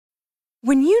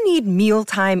When you need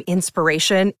mealtime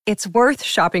inspiration, it's worth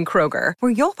shopping Kroger,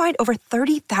 where you'll find over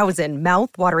 30,000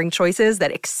 mouth-watering choices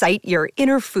that excite your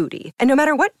inner foodie. And no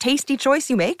matter what tasty choice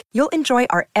you make, you'll enjoy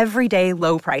our everyday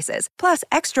low prices, plus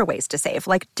extra ways to save,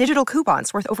 like digital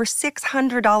coupons worth over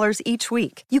 $600 each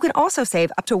week. You can also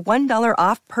save up to $1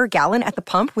 off per gallon at the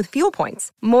pump with fuel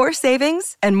points. More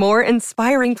savings and more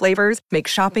inspiring flavors make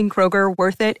shopping Kroger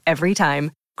worth it every time.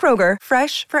 Kroger,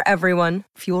 fresh for everyone.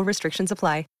 Fuel restrictions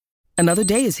apply. Another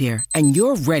day is here, and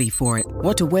you're ready for it.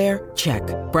 What to wear? Check.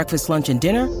 Breakfast, lunch, and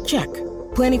dinner? Check.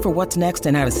 Planning for what's next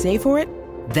and how to save for it?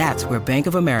 That's where Bank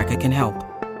of America can help.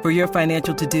 For your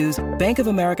financial to-dos, Bank of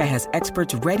America has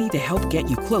experts ready to help get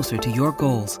you closer to your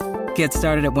goals. Get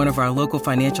started at one of our local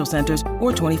financial centers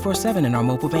or 24/7 in our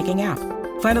mobile banking app.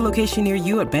 Find a location near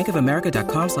you at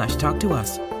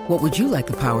bankofamerica.com/talktous. What would you like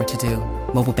the power to do?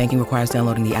 Mobile banking requires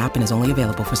downloading the app and is only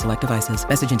available for select devices.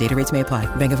 Message and data rates may apply.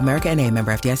 Bank of America N.A.,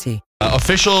 member FDIC.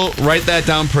 Official write that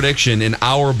down prediction an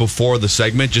hour before the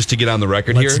segment, just to get on the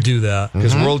record here. Let's do that.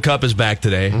 Because World Cup is back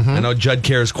today. I know Judd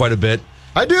cares quite a bit.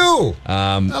 I do.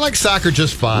 I like soccer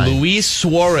just fine. Luis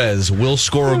Suarez will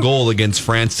score a goal against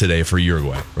France today for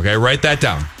Uruguay. Okay, write that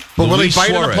down. But will he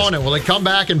bite an opponent? Will he come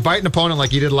back and bite an opponent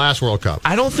like he did last World Cup?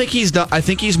 I don't think he's done. I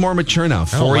think he's more mature now.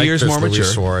 4 years more mature.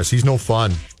 Luis Suarez. He's no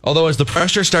fun. Although as the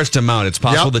pressure starts to mount, it's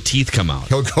possible the teeth come out.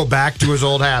 He'll go back to his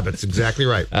old habits. Exactly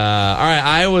right. All right,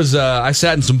 I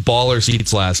sat in some baller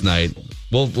seats last night.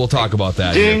 We'll talk about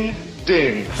that. Ding,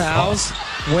 ding. Fouls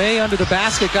way under the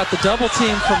basket. Got the double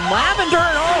team from Lavender.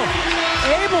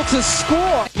 And able to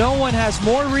score. No one has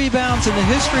more rebounds in the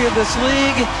history of this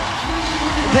league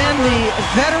than the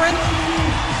veteran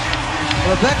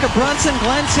Rebecca Brunson.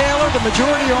 Glenn Taylor, the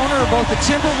majority owner of both the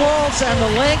Timberwolves and the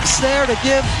Lynx, there to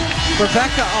give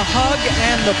Rebecca a hug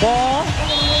and the ball.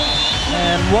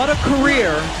 And what a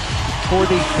career for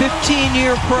the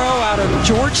 15-year pro out of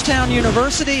Georgetown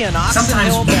University and Oxon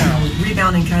Hill. Sometimes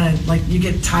rebounding kind of like you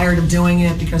get tired of doing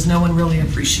it because no one really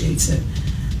appreciates it.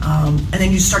 And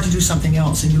then you start to do something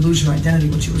else and you lose your identity,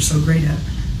 which you were so great at.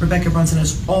 Rebecca Brunson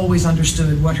has always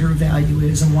understood what her value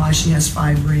is and why she has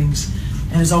 5 rings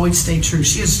and has always stayed true.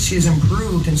 She has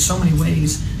improved in so many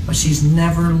ways, but she's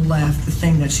never left the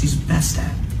thing that she's best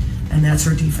at. And that's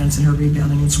her defense and her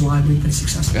rebounding. It's why we've been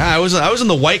successful. Yeah, I was in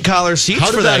the white collar seats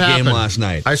for that game last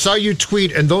night. I saw you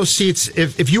tweet, and those seats.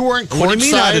 If you weren't courtside, what do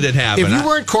you mean? How did it happen? If you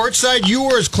weren't courtside, you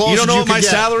were as close. You don't know as what my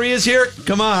salary is here?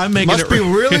 Come on, I'm making Must it. Be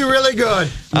really, really good.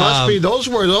 Must be. Those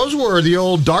were the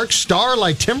old Dark Star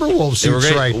like Timberwolves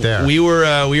seats right there. We were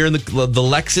in the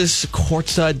Lexus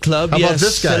courtside club. How about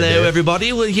this guy? Hello, Dave?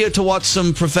 everybody. We're here to watch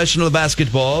some professional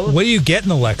basketball. What do you get in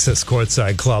the Lexus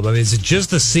courtside club? I mean, is it just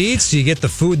the seats? Do you get the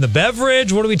food and the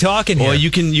beverage? What are we talking here? Well,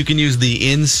 you can use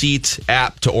the in-seat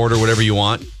app to order whatever you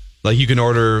want. Like you can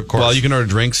order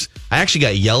drinks. I actually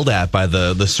got yelled at by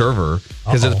the server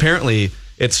because apparently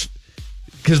it's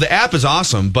because the app is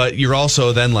awesome, but you're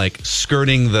also then like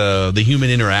skirting the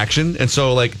human interaction. And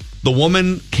so like the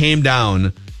woman came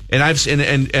down and I've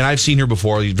seen her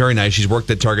before. Very nice. She's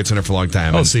worked at Target Center for a long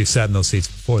time. So you've sat in those seats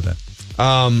before then.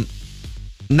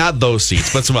 Not those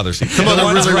seats, but some other seats. Some other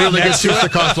really good seats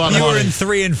that cost a lot of money. You were in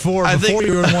 3 and 4 before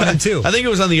you were in 1 and 2. I think it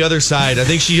was on the other side. I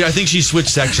think she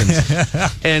switched sections.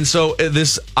 And so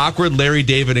this awkward Larry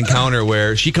David encounter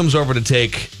where she comes over to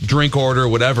take drink order,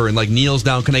 whatever, and like kneels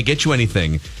down, can I get you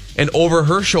anything? And over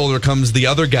her shoulder comes the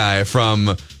other guy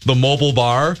from the mobile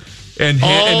bar and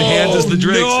hands us the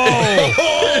drinks. No.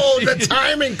 The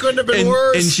timing couldn't have been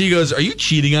worse. And she goes, "Are you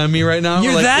cheating on me right now?"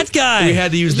 You're like, that guy. We had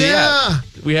to use the app.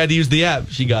 We had to use the app.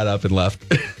 She got up and left.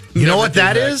 You know what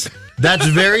that is? That's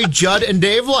very Judd and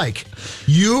Dave like.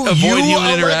 You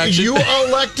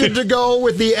elected to go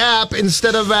with the app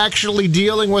instead of actually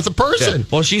dealing with a person. Yeah.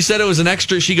 Well, she said it was an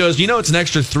extra. She goes, it's an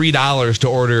extra $3 to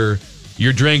order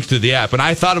your drink through the app. And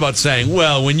I thought about saying,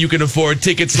 well, when you can afford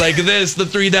tickets like this, the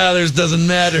 $3 doesn't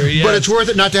matter. Yes. But it's worth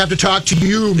it not to have to talk to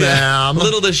you, ma'am.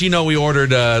 Little does she know we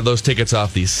ordered those tickets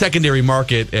off the secondary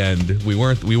market, and we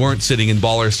weren't sitting in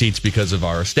baller seats because of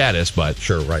our status. But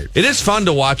sure, right. It is fun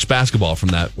to watch basketball from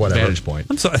that vantage point.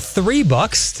 I'm sorry,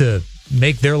 $3 to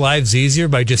make their lives easier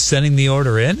by just sending the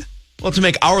order in? Well, to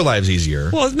make our lives easier.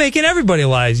 Well, it's making everybody's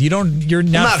lives. You're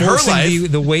not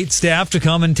forcing the wait staff to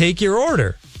come and take your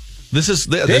order. This is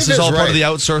all part of the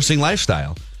outsourcing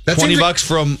lifestyle. $20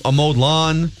 from a mowed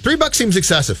lawn. $3 seems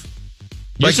excessive.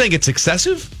 You're saying it's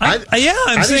excessive? I'm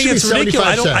saying it's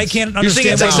ridiculous. I can't understand. You're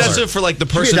saying it's excessive for like the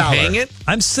person paying it?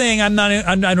 I'm saying I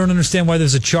don't understand why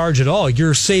there's a charge at all.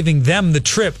 You're saving them the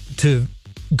trip to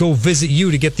go visit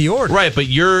you to get the order. Right, but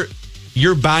you're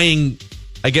buying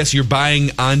I guess you're buying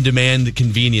on-demand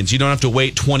convenience. You don't have to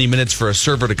wait 20 minutes for a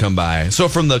server to come by. So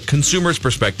from the consumer's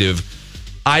perspective,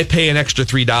 I pay an extra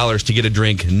 $3 to get a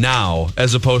drink now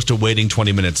as opposed to waiting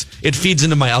 20 minutes. It feeds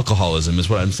into my alcoholism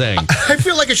is what I'm saying. I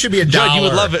feel like it should be $1. Judd, you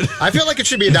would love it. I feel like it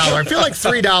should be $1. I feel like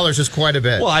 $3 is quite a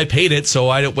bit. Well, I paid it, so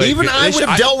I don't wait. Even I would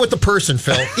have dealt with the person,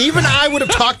 Phil. Even I would have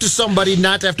talked to somebody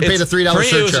not to have to pay the $3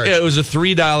 surcharge. It was a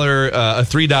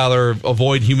 $3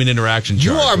 avoid human interaction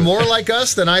charge. You are more like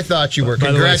us than I thought you were. By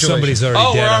the way, Congratulations. somebody's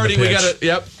already dead on the pitch. We got it.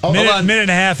 Yep. Minute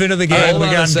and a half into the game, we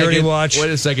got Gurney Watch.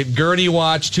 Wait a second. Gurney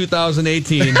Watch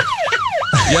 2018. Yep,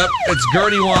 it's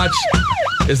Gurney Watch.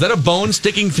 Is that a bone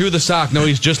sticking through the sock? No,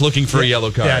 he's just looking for a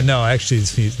yellow card. Yeah, no, actually,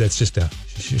 that's just a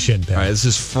shin pad. All right, this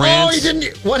is France. Oh, he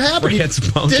didn't. What happened? France He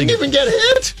bone didn't even get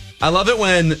hit. I love it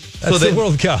when That's the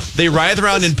World Cup. They writhe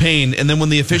around in pain, and then when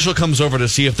the official comes over to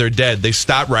see if they're dead, they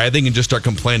stop writhing and just start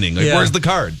complaining. Like, where's the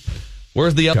card?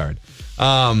 Where's the card?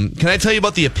 Can I tell you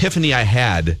about the epiphany I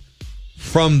had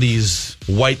from these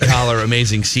white-collar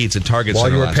amazing seats at Target While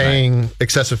Center you were last paying night?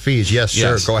 excessive fees. Yes,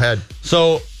 sir. Go ahead.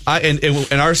 So,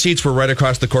 and our seats were right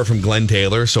across the court from Glenn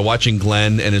Taylor. So watching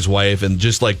Glenn and his wife and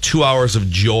just like 2 hours of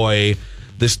joy,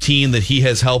 this team that he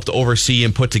has helped oversee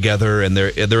and put together, and they're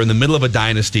in the middle of a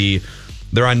dynasty.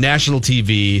 They're on national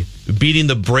TV, beating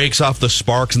the brakes off the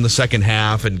Sparks in the second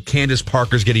half, and Candace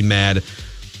Parker's getting mad.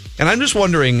 And I'm just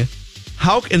wondering,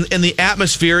 how in the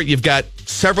atmosphere, you've got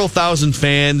several thousand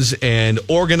fans and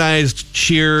organized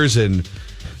cheers and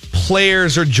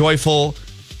players are joyful.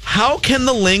 How can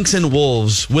the Lynx and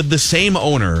Wolves with the same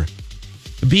owner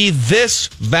be this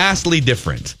vastly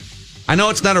different? I know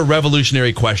it's not a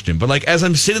revolutionary question, but like as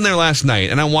I'm sitting there last night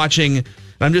and I'm watching, and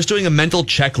I'm just doing a mental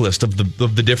checklist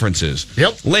of the differences.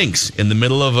 Yep. Lynx in the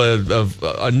middle of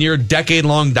a near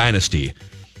decade-long dynasty.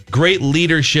 Great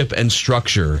leadership and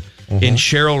structure in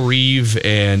Cheryl Reeve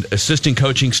and assistant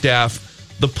coaching staff.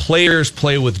 The players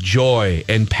play with joy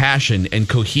and passion and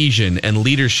cohesion and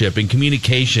leadership and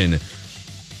communication.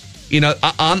 You know,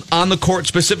 on the court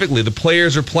specifically, the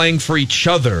players are playing for each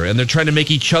other and they're trying to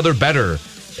make each other better.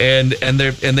 And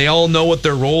they all know what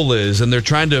their role is, and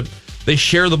they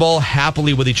share the ball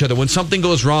happily with each other. When something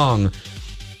goes wrong,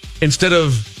 instead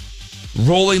of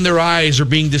rolling their eyes or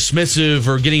being dismissive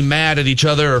or getting mad at each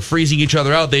other or freezing each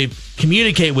other out, they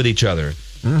communicate with each other.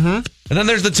 Mm-hmm. And then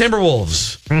there's the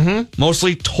Timberwolves,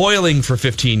 mostly toiling for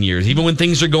 15 years. Even when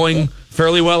things are going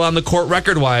fairly well on the court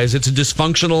record-wise, it's a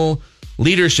dysfunctional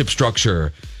leadership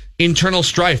structure, internal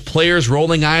strife, players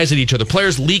rolling eyes at each other,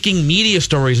 players leaking media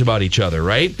stories about each other,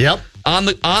 right? Yep. On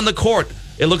the court,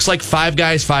 it looks like 5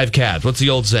 guys, 5 cabs. What's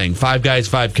the old saying? 5 guys,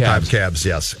 5 cabs. 5 cabs,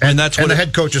 yes. And that's what the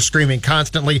head coach is screaming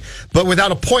constantly, but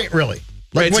without a point, really.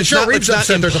 Like right, when Cheryl Reeves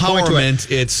said there's a point to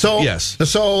it. It's yes.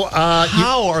 So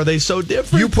how are they so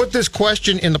different? You put this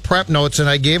question in the prep notes, and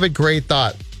I gave it great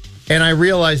thought, and I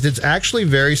realized it's actually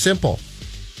very simple.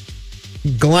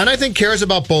 Glenn, I think, cares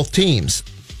about both teams,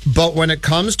 but when it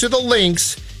comes to the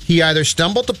Lynx, he either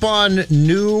stumbled upon,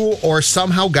 knew, or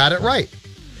somehow got it right.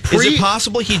 Is it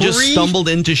possible he just stumbled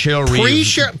into Cheryl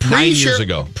Reeve 9 years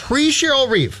ago? Pre-Cheryl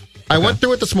Reeve. I went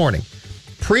through it this morning.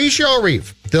 Pre-Cheryl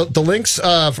Reeve, the Lynx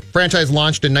franchise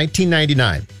launched in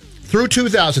 1999 through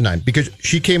 2009 because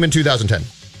she came in 2010.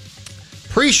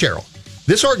 Pre-Cheryl,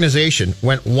 this organization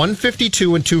went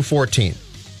 152 and 214.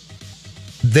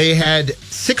 They had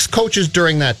 6 coaches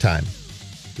during that time.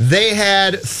 They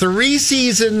had 3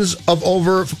 seasons of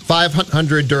over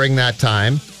 500 during that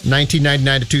time,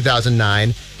 1999 to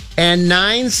 2009, and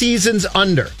 9 seasons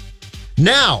under.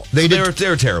 Now they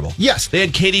were terrible. Yes, they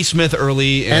had Katie Smith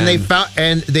early, and they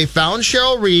found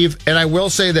Cheryl Reeve. And I will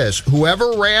say this: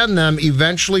 whoever ran them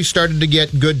eventually started to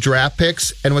get good draft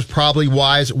picks, and was probably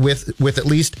wise with at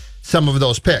least some of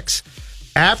those picks.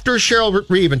 After Cheryl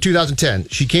Reeve in 2010,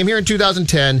 she came here in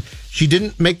 2010. She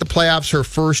didn't make the playoffs her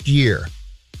first year.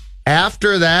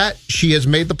 After that, she has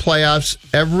made the playoffs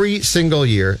every single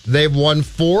year. They've won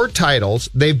 4 titles.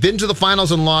 They've been to the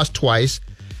finals and lost twice.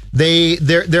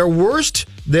 Their worst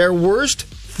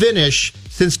finish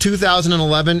since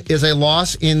 2011 is a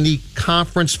loss in the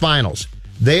conference finals.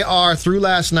 They are, through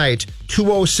last night,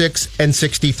 206 and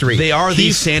 63. They are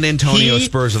the San Antonio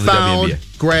Spurs of the WNBA.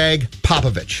 Found Greg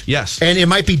Popovich. Yes. And it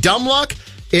might be dumb luck.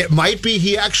 It might be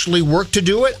he actually worked to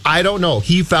do it. I don't know.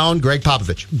 He found Greg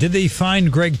Popovich. Did they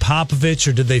find Greg Popovich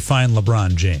or did they find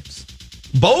LeBron James?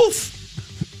 Both.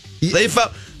 They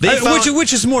found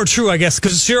which is more true, I guess,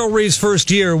 because Cheryl Reeve's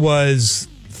first year was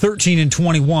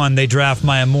 13-21. They draft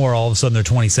Maya Moore. All of a sudden, they're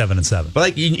 27-7. But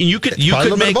like you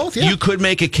could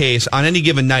make a case on any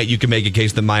given night. You could make a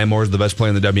case that Maya Moore is the best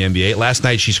player in the WNBA. Last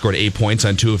night she scored 8 points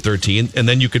on 2 of 13, and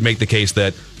then you could make the case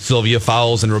that Sylvia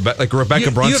Fowles and Rebecca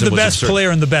Brunson. You have the best player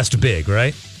and the best big,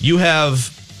 right? You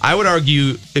have. I would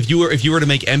argue if you were to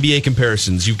make NBA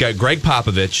comparisons, you've got Greg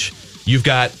Popovich, you've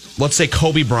got, let's say,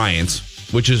 Kobe Bryant,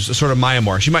 which is sort of Maya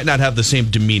Moore. She might not have the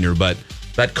same demeanor, but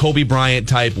that Kobe Bryant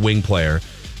type wing player.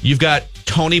 You've got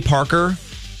Tony Parker,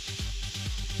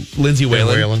 Lindsay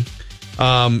Whalen.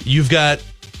 You've got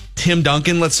Tim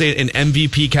Duncan, let's say an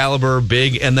MVP caliber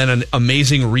big, and then an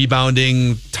amazing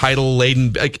rebounding, title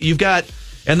laden. You've got,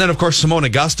 and then of course Simone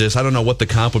Augustus. I don't know what the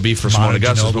comp would be for Simone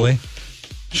Augustus.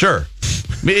 Sure.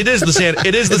 I mean, it is the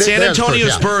San Antonio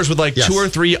Spurs with like 2 or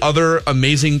 3 other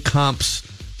amazing comps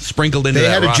sprinkled into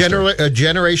that roster. They had a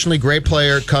generationally great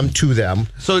player come to them.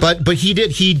 But he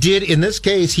did in this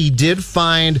case, he did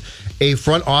find a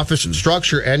front office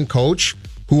structure and coach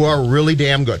who are really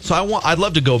damn good. So I'd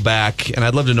love to go back and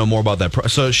I'd love to know more about that.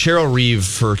 So Cheryl Reeve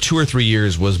for 2 or 3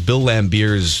 years was Bill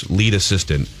Lambier's lead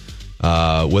assistant.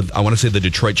 With, I want to say, the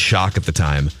Detroit Shock at the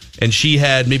time, and she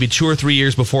had maybe 2 or 3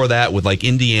 years before that with like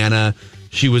Indiana.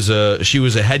 She was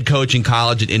a head coach in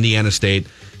college at Indiana State.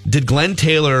 Did Glenn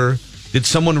Taylor? Did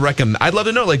someone recommend? I'd love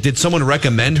to know. Like, did someone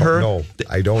recommend her? No,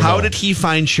 I don't know. How did he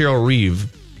find Cheryl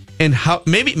Reeve? And how?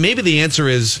 Maybe the answer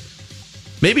is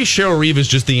maybe Cheryl Reeve is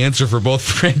just the answer for both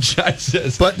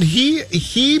franchises. But he.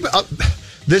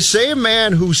 The same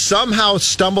man who somehow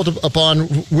stumbled upon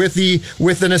with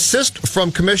an assist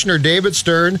from Commissioner David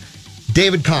Stern,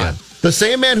 David Kahn. Yeah. The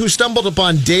same man who stumbled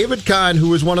upon David Kahn, who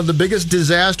was one of the biggest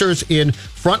disasters in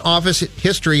front office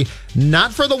history,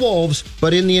 not for the Wolves,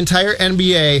 but in the entire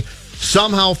NBA,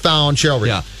 somehow found Cheryl Reeve.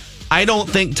 Yeah. I don't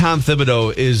think Tom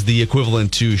Thibodeau is the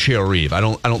equivalent to Cheryl Reeve. I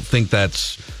don't think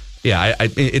that's. Yeah,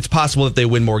 it's possible that they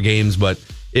win more games, but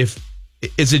is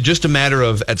it just a matter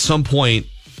of at some point,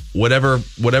 whatever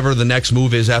the next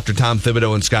move is after Tom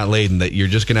Thibodeau and Scott Layden, that you're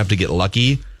just going to have to get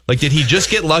lucky? Like, did he just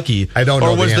get lucky? I don't know.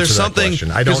 Or was the there answer something? To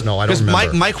that question. I don't know. I don't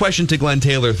remember. My question to Glenn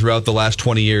Taylor throughout the last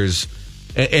 20 years,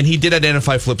 and he did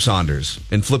identify Flip Saunders,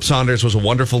 and Flip Saunders was a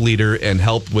wonderful leader and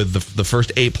helped with the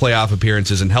first 8 playoff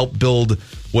appearances and helped build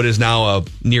what is now a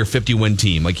near 50-win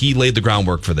team. Like, he laid the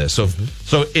groundwork for this.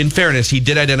 So in fairness, he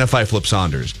did identify Flip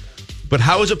Saunders. But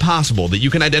how is it possible that you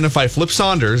can identify Flip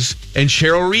Saunders and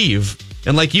Cheryl Reeve,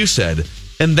 and like you said,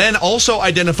 and then also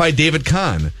identify David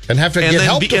Kahn. And have to get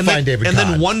help to find David Kahn. And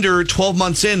then wonder 12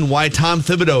 months in why Tom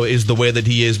Thibodeau is the way that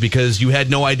he is, because you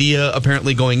had no idea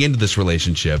apparently going into this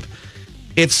relationship.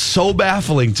 It's so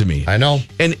baffling to me. I know.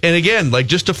 And again, like,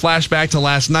 just to flash back to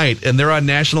last night, and they're on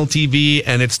national TV,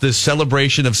 and it's this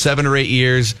celebration of 7 or 8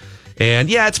 years. And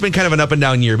yeah, it's been kind of an up and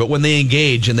down year, but when they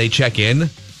engage and they check in,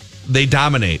 they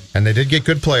dominate. And they did get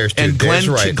good players, too. And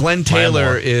Glenn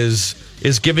Taylor is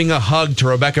giving a hug to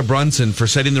Rebecca Brunson for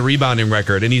setting the rebounding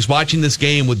record, and he's watching this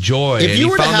game with joy. If you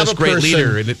were to have this great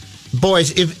leader,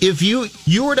 boys, if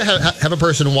you were to have a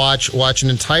person watch an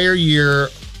entire year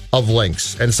of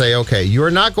Lynx and say, okay,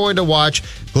 you're not going to watch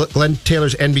Glenn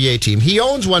Taylor's NBA team. He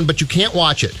owns one, but you can't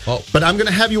watch it. Oh. But I'm going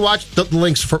to have you watch the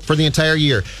Lynx for the entire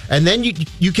year. And then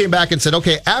you came back and said,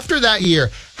 okay, after that year,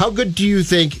 how good do you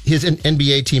think his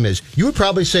NBA team is? You would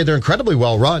probably say they're incredibly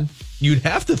well run. You'd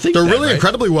have to think they're that, really right?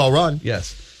 Incredibly well run.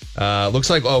 Yes. Looks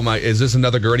like, is this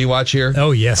another Gurney watch here?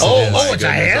 Oh, yes. It's a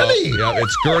hammy. Yeah,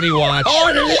 it's Gurney watch.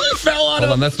 And he fell on him.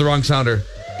 Hold on, that's the wrong sounder.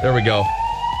 There we go.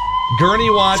 Gurney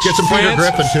watch. Let's get some Peter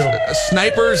Griffin, too.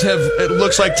 Snipers have, it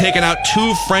looks like, taken out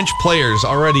 2 French players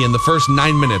already in the first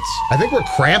 9 minutes. I think we're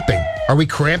cramping. Are we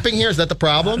cramping here? Is that the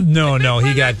problem? No,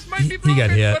 he got hit.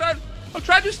 But I'll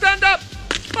try to stand up.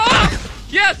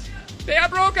 Yes, they are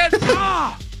broken.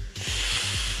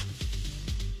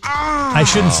 I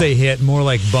shouldn't say hit, more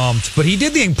like bumped. But he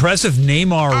did the impressive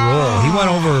Neymar roll. He went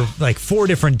over like 4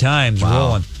 different times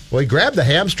rolling. Well, he grabbed the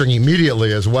hamstring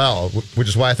immediately as well, which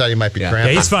is why I thought he might be cramping.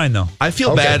 Yeah, he's fine, though. I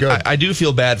feel bad. I do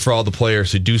feel bad for all the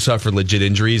players who do suffer legit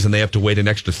injuries, and they have to wait an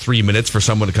extra 3 minutes for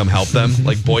someone to come help them,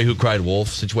 like Boy Who Cried Wolf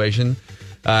situation.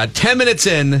 10 minutes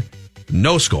in,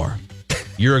 no score.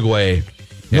 Uruguay.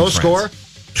 No France. score.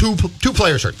 Two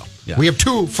players hurt, though. Yeah. We have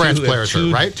 2 France players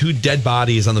hurt, right? 2 dead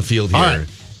bodies on the field here.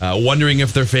 Right. Wondering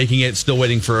if they're faking it, still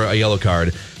waiting for a yellow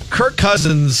card. Kirk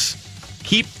Cousins,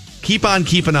 keep on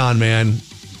keeping on, man.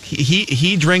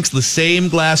 He drinks the same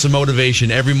glass of motivation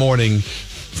every morning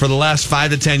for the last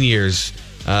 5 to 10 years.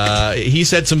 He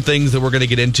said some things that we're going to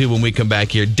get into when we come back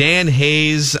here. Dan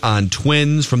Hayes on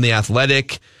Twins from The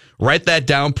Athletic. Write that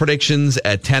down, predictions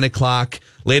at 10 o'clock.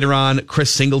 Later on,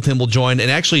 Chris Singleton will join,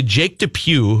 and actually Jake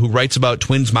Depew, who writes about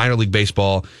Twins minor league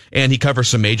baseball, and he covers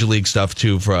some major league stuff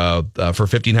too for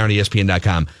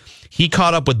 1500ESPN.com. He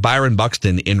caught up with Byron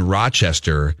Buxton in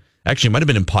Rochester. Actually, it might have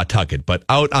been in Pawtucket, but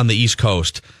out on the East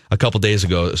Coast a couple days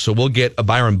ago. So we'll get a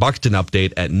Byron Buxton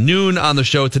update at noon on the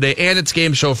show today, and it's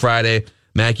Game Show Friday.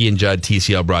 Mackey and Judd,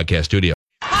 TCL Broadcast Studio.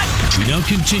 We now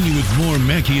continue with more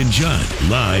Mackey and Judd,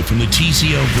 live from the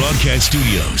TCL Broadcast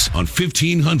Studios on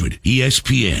 1500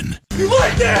 ESPN. You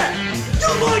like that?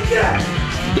 You like that?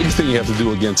 The biggest thing you have to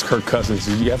do against Kirk Cousins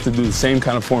is you have to do the same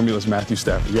kind of formula as Matthew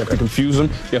Stafford. You have to confuse him.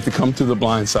 You have to come to the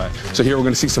blind side. So here we're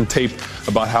going to see some tape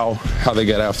about how they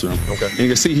got after him. Okay. And you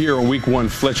can see here in week 1,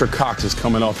 Fletcher Cox is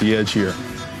coming off the edge here.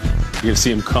 You're going to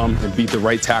see him come and beat the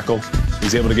right tackle.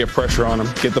 He's able to get pressure on him,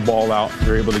 get the ball out.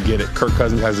 They're able to get it. Kirk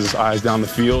Cousins has his eyes down the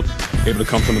field, able to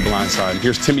come from the blind side.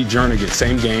 Here's Timmy Jernigan,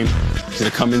 same game. He's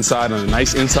going to come inside on a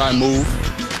nice inside move.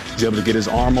 He's able to get his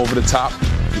arm over the top.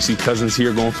 You see Cousins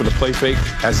here going for the play fake,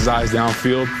 has his eyes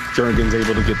downfield. Jernigan's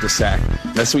able to get the sack.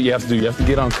 That's what you have to do. You have to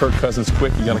get on Kirk Cousins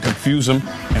quick. You got to confuse him,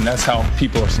 and that's how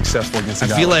people are successful against a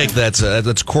guy. I feel like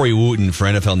that's Corey Wooten for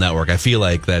NFL Network. I feel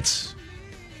like that's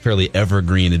fairly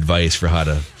evergreen advice for how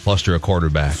to fluster a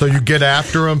quarterback. So you get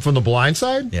after him from the blind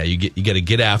side? Yeah, you got to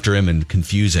get after him and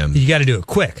confuse him. You got to do it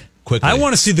quickly. I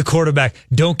want to see the quarterback.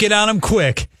 Don't get on him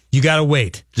quick. You got to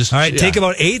wait. All right, take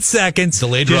about 8 seconds.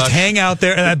 Delayed just rush. hang out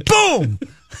there, and then boom.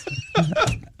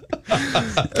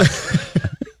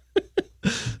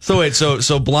 So wait, so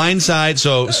blindside,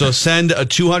 so send a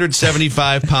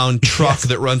 275-pound truck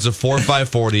that runs a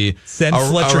 4.540. Send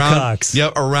Fletcher Cox.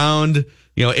 Yep, around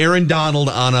Aaron Donald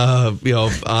on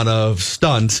a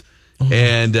stunt,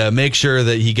 and make sure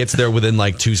that he gets there within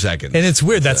like 2 seconds. And it's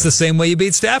weird. That's the same way you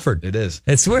beat Stafford. It is.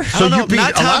 It's weird. So you beat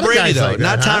not Tom Brady though. Like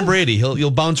that, not Tom Brady.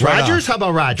 You'll bounce right off. Rodgers? How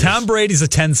about Rodgers? Tom Brady's a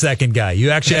 10-second guy. You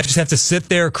actually just have to sit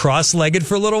there cross-legged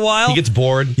for a little while. He gets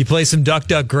bored. You play some duck,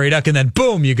 duck, gray duck, and then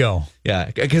boom, you go. Yeah,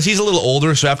 because he's a little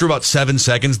older, so after about 7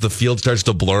 seconds, the field starts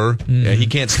to blur. Mm-hmm. Yeah, he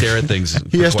can't stare at things.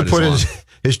 He has to put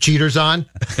his cheaters on.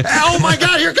 Oh my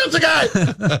God! Here comes the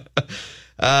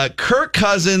guy. Kirk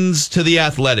Cousins to The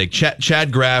Athletic.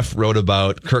 Chad Graff wrote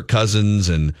about Kirk Cousins,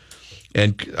 and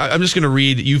I'm just going to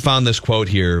read. You found this quote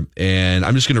here, and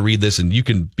I'm just going to read this, and you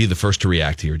can be the first to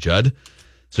react here, Judd.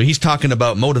 So he's talking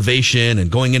about motivation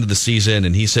and going into the season,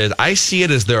 and he said, "I see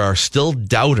it as there are still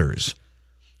doubters.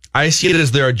 I see it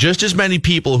as there are just as many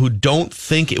people who don't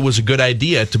think it was a good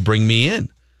idea to bring me in."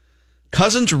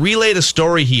 Cousins relayed a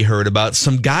story he heard about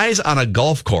some guys on a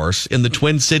golf course in the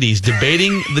Twin Cities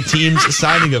debating the team's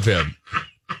signing of him.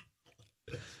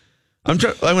 I'm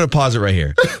going to pause it right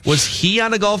here. Was he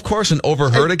on a golf course and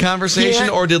overheard a conversation,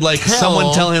 or did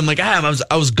someone tell him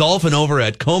I was golfing over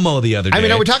at Como the other day? I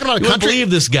mean, are we talking about a country? Believe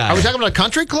this guy? Are we talking about a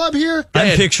country club here?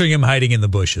 I'm picturing him hiding in the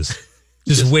bushes.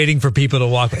 Just waiting for people to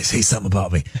walk by. Say something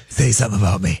about me. Say something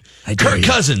about me. Kirk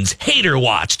Cousins, Hater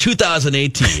Watch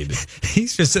 2018.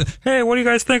 He's just saying, hey, what do you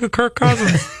guys think of Kirk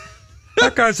Cousins?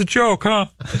 That guy's a joke, huh?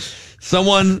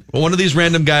 One of these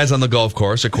random guys on the golf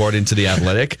course, according to The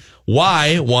Athletic.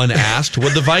 Why, one asked,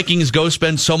 would the Vikings go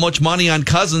spend so much money on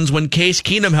Cousins when Case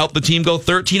Keenum helped the team go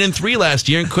 13-3 last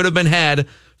year and could have been had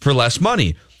for less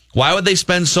money? Why would they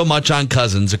spend so much on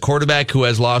Cousins, a quarterback who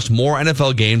has lost more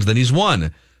NFL games than he's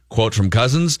won? Quote from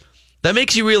Cousins, that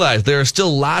makes you realize there are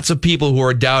still lots of people who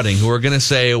are doubting, who are going to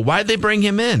say, why'd they bring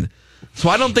him in? So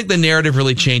I don't think the narrative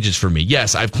really changes for me.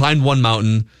 Yes, I've climbed one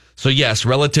mountain. So yes,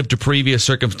 relative to previous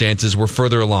circumstances, we're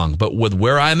further along. But with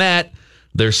where I'm at,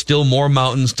 there's still more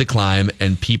mountains to climb,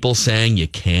 and people saying you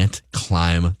can't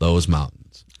climb those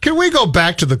mountains. Can we go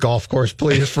back to the golf course,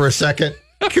 please, for a second?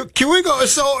 Can we go?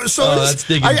 That's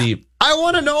digging deep. I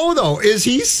want to know, though, is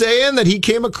he saying that he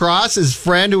came across his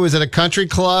friend who was at a country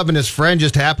club and his friend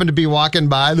just happened to be walking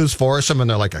by this foursome and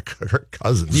they're like, Kirk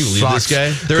Cousins you believe sucks. This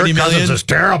guy? 30 Kirk million? Cousins is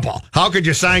terrible. How could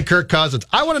you sign Kirk Cousins?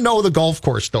 I want to know the golf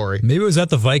course story. Maybe it was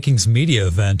at the Vikings media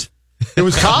event. It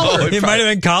was Collar. It might have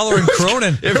been Collar and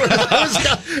Cronin.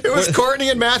 It was Courtney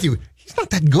and Matthew. He's not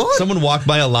that good. Someone walked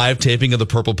by a live taping of the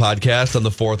Purple Podcast on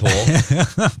the fourth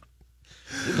hole.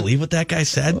 You believe what that guy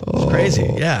said? It's crazy.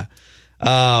 Yeah.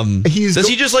 Does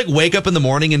he just wake up in the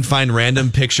morning and find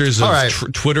random pictures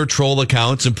of Twitter troll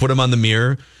accounts and put them on the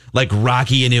mirror? Like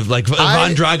Rocky and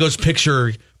Ivan Drago's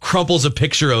picture crumples a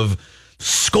picture of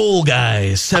Skull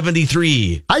Guy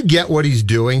 73. I get what he's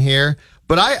doing here,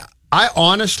 but I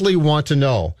honestly want to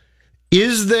know,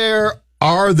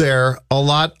 are there a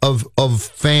lot of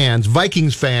fans,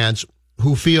 Vikings fans,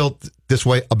 who feel this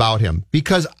way about him?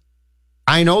 Because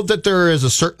I know that there is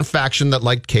a certain faction that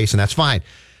liked Case, and that's fine.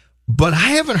 But I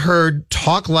haven't heard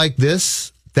talk like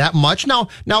this that much. Now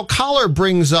Collar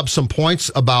brings up some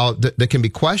points about that can be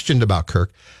questioned about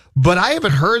Kirk, but I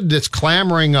haven't heard this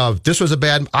clamoring of this was a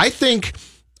bad. I think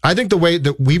the way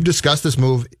that we've discussed this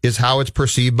move is how it's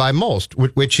perceived by most,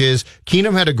 which is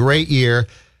Keenum had a great year.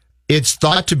 It's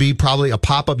thought to be probably a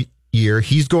pop-up year.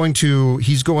 He's going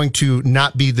to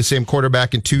not be the same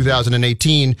quarterback in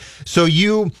 2018. So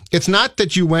it's not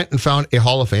that you went and found a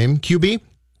Hall of Fame QB,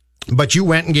 but you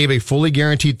went and gave a fully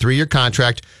guaranteed 3-year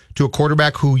contract to a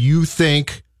quarterback who you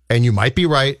think, and you might be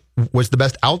right, was the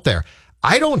best out there.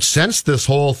 I don't sense this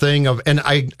whole thing of, and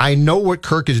I know what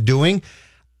Kirk is doing.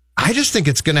 I just think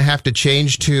it's going to have to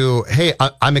change to, hey,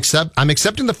 I'm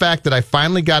accepting the fact that I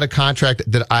finally got a contract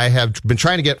that I have been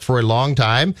trying to get for a long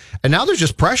time, and now there's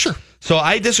just pressure. So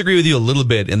I disagree with you a little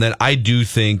bit in that I do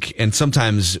think, and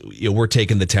sometimes we're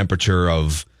taking the temperature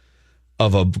of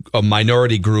a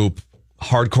minority group,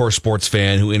 hardcore sports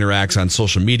fan who interacts on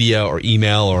social media or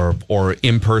email or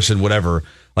in person, whatever.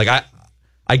 Like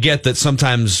I get that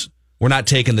sometimes we're not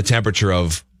taking the temperature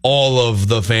of all of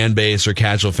the fan base or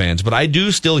casual fans, but I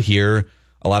do still hear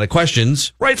a lot of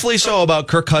questions, rightfully so, about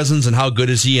Kirk Cousins and how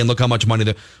good is he and look how much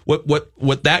money.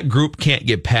 What that group can't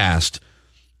get past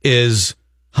is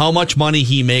how much money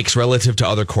he makes relative to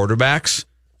other quarterbacks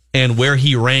and where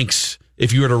he ranks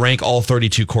if you were to rank all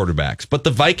 32 quarterbacks. But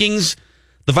the Vikings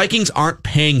aren't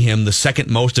paying him the second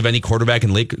most of any quarterback in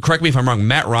the league. Correct me if I'm wrong.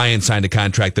 Matt Ryan signed a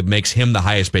contract that makes him the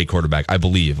highest paid quarterback, I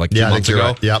believe, like 2 months ago.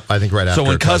 Right. Yep, I think right after. So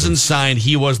when Cousins signed,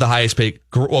 he was the highest paid.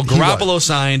 Well, Garoppolo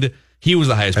signed, he was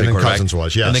the highest paid quarterback. Cousins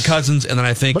was, yes. And then Cousins, and then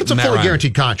I think But it's a fully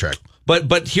guaranteed contract.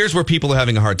 But here's where people are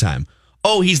having a hard time.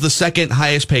 Oh, he's the second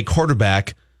highest paid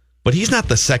quarterback, but he's not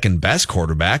the second best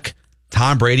quarterback.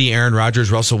 Tom Brady, Aaron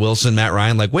Rodgers, Russell Wilson, Matt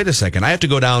Ryan. Like, wait a second. I have to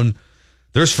go down.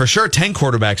 There's for sure 10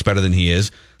 quarterbacks better than he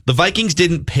is. The Vikings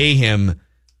didn't pay him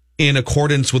in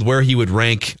accordance with where he would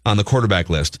rank on the quarterback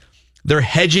list. They're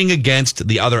hedging against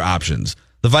the other options.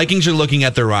 The Vikings are looking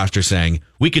at their roster saying,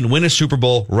 we can win a Super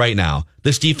Bowl right now.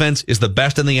 This defense is the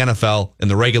best in the NFL in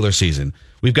the regular season.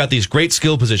 We've got these great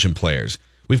skill position players.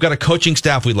 We've got a coaching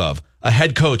staff we love, a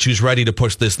head coach who's ready to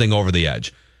push this thing over the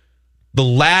edge. The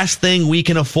last thing we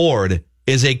can afford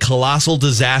is a colossal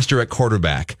disaster at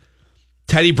quarterback.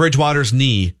 Teddy Bridgewater's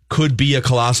knee could be a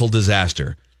colossal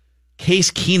disaster.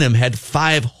 Case Keenum had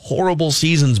 5 horrible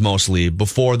seasons mostly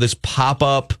before this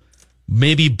pop-up,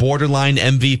 maybe borderline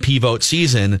MVP vote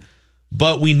season,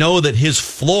 but we know that his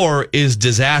floor is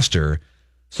disaster.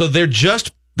 So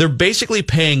they're basically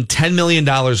paying $10 million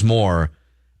more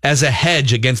as a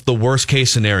hedge against the worst case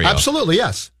scenario. Absolutely,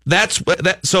 yes.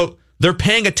 So they're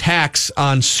paying a tax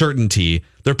on certainty.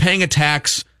 They're paying a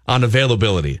tax on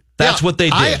availability. That's what they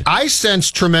did. I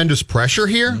sense tremendous pressure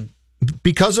here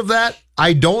because of that.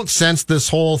 I don't sense this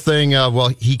whole thing of, well,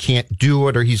 he can't do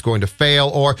it or he's going to fail.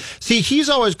 Or see,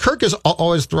 Kirk has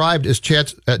always thrived, as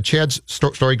Chad's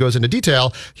story goes into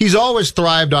detail. He's always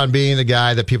thrived on being the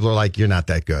guy that people are like, you're not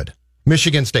that good.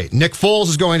 Michigan State. Nick Foles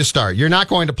is going to start. You're not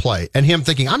going to play. And him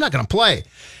thinking, I'm not going to play.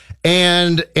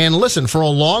 And listen, for a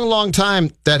long, long time,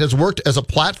 that has worked as a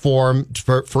platform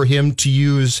for him to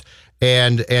use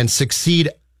and succeed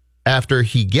after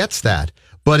he gets that.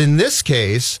 But in this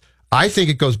case, I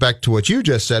think it goes back to what you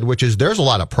just said, which is there's a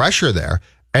lot of pressure there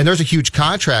and there's a huge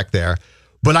contract there.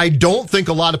 But I don't think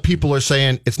a lot of people are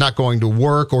saying it's not going to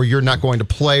work or you're not going to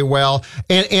play well.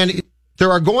 And there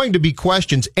are going to be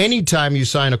questions anytime you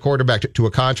sign a quarterback to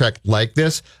a contract like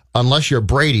this. Unless you're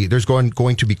Brady, there's going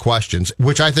to be questions,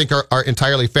 which I think are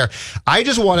entirely fair. I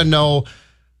just want to know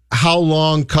how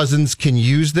long Cousins can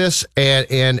use this.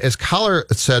 And as Collar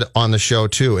said on the show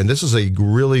too, and this is a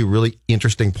really, really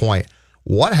interesting point.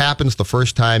 What happens the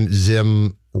first time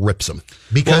Zim rips him?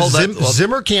 Because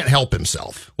Zimmer can't help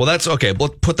himself. Well, that's okay. We'll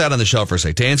put that on the shelf for a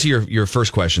sec. To answer your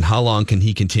first question, how long can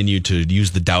he continue to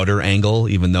use the doubter angle,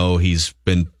 even though he's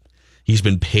been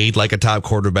paid like a top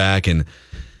quarterback? And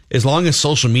as long as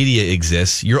social media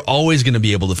exists, you're always going to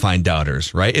be able to find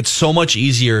doubters, right? It's so much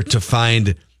easier to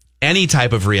find any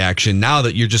type of reaction now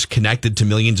that you're just connected to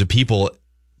millions of people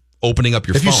opening up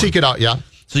your phone. If you seek it out, yeah.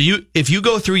 So if you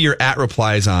go through your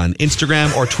 @replies on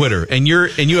Instagram or Twitter and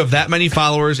you have that many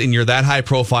followers and you're that high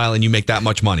profile and you make that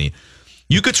much money,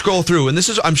 you could scroll through, and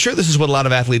I'm sure this is what a lot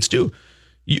of athletes do.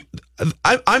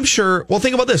 I'm sure. Well,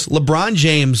 think about this. LeBron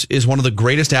James is one of the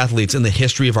greatest athletes in the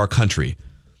history of our country,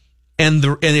 and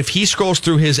if he scrolls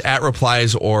through his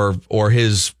 @replies or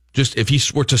his if he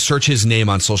were to search his name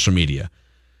on social media,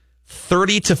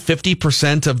 30 to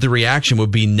 50% of the reaction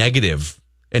would be negative,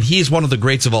 and he is one of the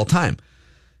greats of all time.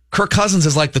 Kirk Cousins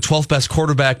is like the 12th best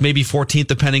quarterback, maybe 14th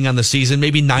depending on the season,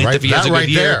 maybe 9th if he has a good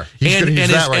year,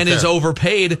 and is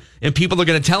overpaid, and people are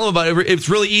going to tell him about it. It's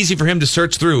really easy for him to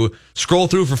scroll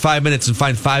through for 5 minutes and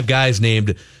find 5 guys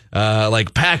named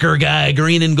like Packer guy,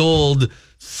 green and gold,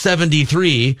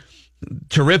 73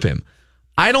 to rip him.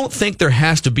 I don't think there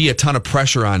has to be a ton of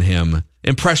pressure on him,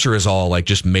 and pressure is all like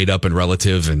just made up and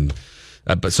relative, and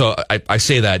but so I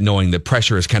say that knowing that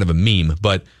pressure is kind of a meme,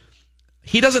 but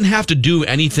he doesn't have to do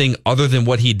anything other than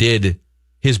what he did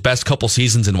his best couple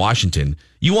seasons in Washington.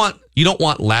 You don't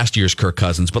want last year's Kirk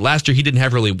Cousins, but last year he didn't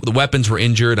have really, the weapons were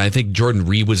injured. I think Jordan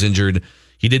Reed was injured.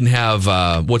 He didn't have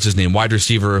what's his name, wide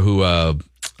receiver who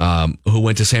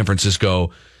went to San Francisco.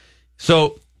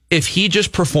 So if he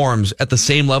just performs at the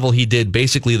same level he did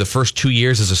basically the first 2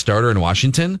 years as a starter in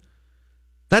Washington,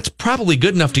 that's probably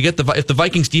good enough to get if the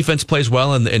Vikings defense plays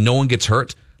well and no one gets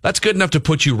hurt, that's good enough to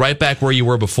put you right back where you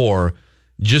were before.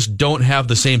 Just don't have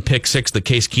the same pick six that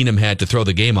Case Keenum had to throw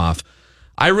the game off.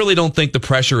 I really don't think the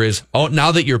pressure is,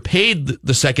 now that you're paid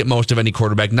the second most of any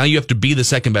quarterback, now you have to be the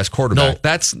second best quarterback. No,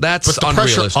 that's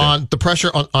unrealistic. The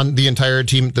pressure on the entire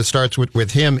team that starts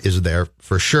with him is there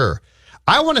for sure.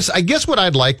 I guess what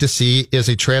I'd like to see is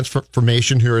a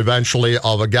transformation here eventually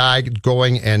of a guy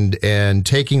going and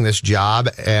taking this job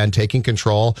and taking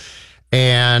control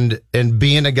and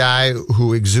being a guy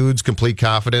who exudes complete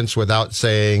confidence without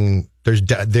saying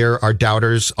there are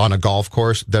doubters on a golf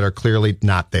course that are clearly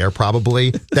not there,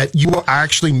 probably, that you are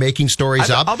actually making stories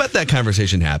up. I'll bet that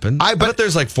conversation happened. I bet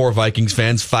there's like 4 Vikings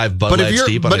fans, 5 Bud Lights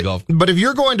deep on a golf. But if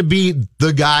you're going to be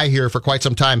the guy here for quite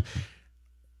some time,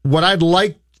 what I'd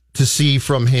like to see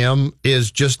from him is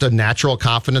just a natural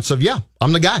confidence of,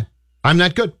 I'm the guy. I'm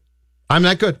that good.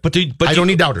 But I don't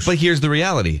need doubters. But here's the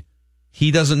reality.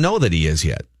 He doesn't know that he is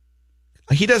yet.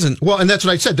 He doesn't. Well, and that's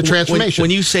what I said, the transformation.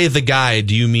 When you say the guy,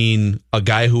 do you mean a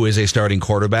guy who is a starting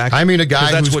quarterback? I mean a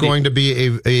guy who's going to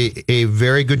be a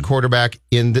very good quarterback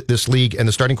in this league and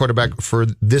the starting quarterback for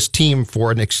this team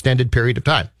for an extended period of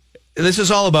time. This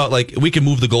is all about, like, we can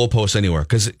move the goalposts anywhere.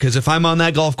 Because if I'm on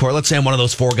that golf course, let's say I'm one of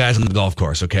those 4 guys on the golf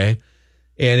course, okay?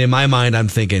 And in my mind, I'm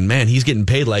thinking, man, he's getting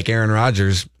paid like Aaron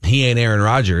Rodgers. He ain't Aaron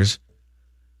Rodgers.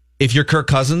 If you're Kirk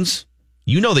Cousins,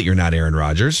 you know that you're not Aaron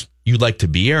Rodgers. You'd like to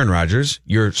be Aaron Rodgers.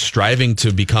 You're striving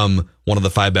to become one of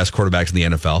the 5 best quarterbacks in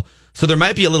the NFL. So there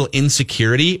might be a little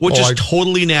insecurity, which is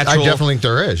totally natural. I definitely think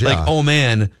there is. Yeah. Like, oh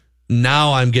man,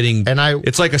 now I'm getting,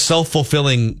 it's like a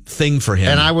self-fulfilling thing for him.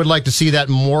 And I would like to see that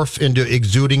morph into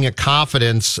exuding a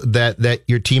confidence that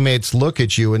your teammates look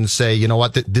at you and say, you know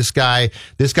what, this guy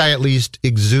at least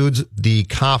exudes the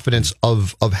confidence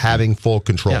of having full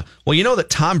control. Yeah. Well, you know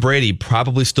that Tom Brady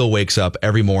probably still wakes up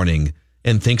every morning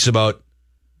and thinks about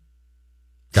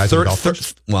guys on the golf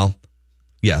course? Well,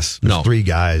 yes. There's 3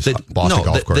 guys on Boston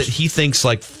golf course. That he thinks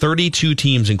like 32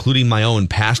 teams, including my own,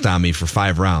 passed on me for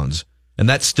 5 rounds. And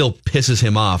that still pisses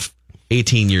him off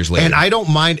 18 years later. And I don't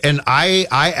mind. And I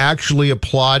actually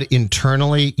applaud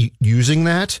internally using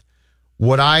that.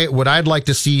 What I'd like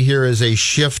to see here is a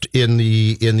shift in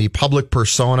the public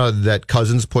persona that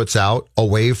Cousins puts out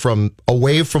away from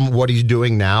what he's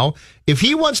doing now. If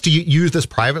he wants to use this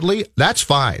privately, that's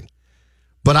fine.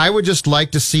 But I would just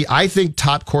like to see, I think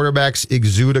top quarterbacks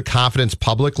exude a confidence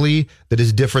publicly that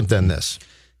is different than this.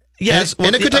 Yes.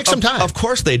 And it could take some time. Of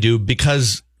course they do,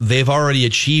 because they've already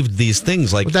achieved these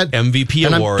things like MVP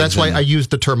awards. That's why I use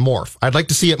the term morph. I'd like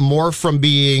to see it morph from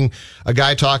being a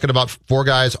guy talking about 4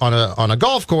 guys on a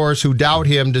golf course who doubt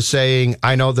him to saying,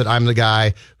 I know that I'm the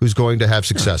guy who's going to have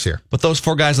success here. But those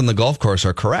 4 guys on the golf course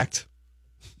are correct.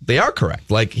 They are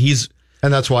correct. Like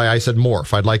and that's why I said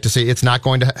morph. I'd like to see it's not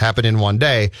going to happen in one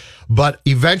day, but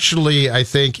eventually I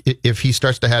think if he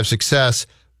starts to have success,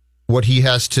 what he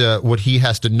has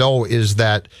to know is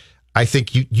that I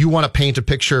think you want to paint a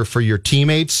picture for your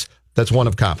teammates that's one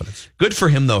of confidence. Good for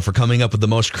him, though, for coming up with the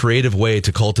most creative way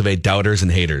to cultivate doubters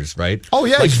and haters, right? Oh,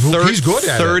 yeah. Like he's good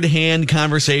at third-hand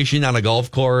conversation on a golf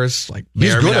course. Like,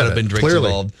 may or may not have been drinks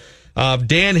involved.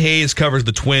 Dan Hayes covers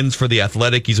the Twins for The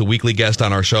Athletic. He's a weekly guest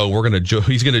on our show.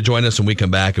 He's going to join us when we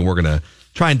come back, and we're going to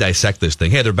try and dissect this thing.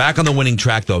 Hey, they're back on the winning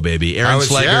track, though, baby. Aaron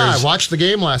Slegers. Yeah, I watched the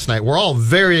game last night. We're all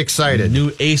very excited.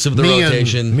 New ace of the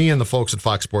rotation. Me and the folks at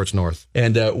Fox Sports North.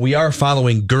 And we are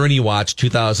following Gurney Watch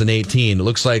 2018. It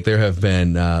looks like there have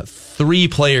been 3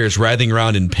 players writhing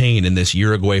around in pain in this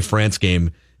Uruguay-France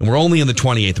game, and we're only in the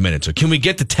 28th minute. So can we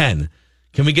get to 10?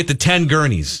 Can we get to 10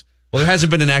 Gurneys? Well, there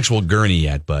hasn't been an actual gurney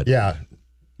yet, but yeah,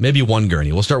 maybe 1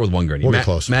 gurney. We'll start with 1 gurney. We'll be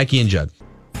close. Mackey and Judd.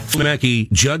 Mackey,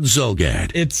 Judd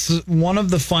Zulgad. It's one of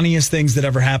the funniest things that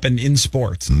ever happened in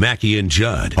sports. Mackey and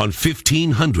Judd on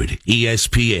 1500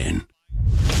 ESPN.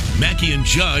 Mackie and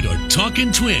Judd are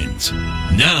talking Twins.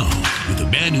 Now, with the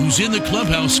man who's in the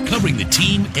clubhouse covering the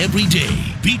team every day,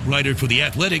 beat writer for The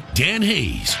Athletic, Dan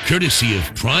Hayes, courtesy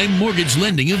of Prime Mortgage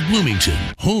Lending of Bloomington.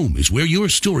 Home is where your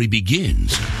story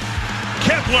begins.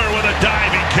 Kepler with a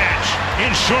diving catch in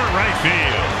short right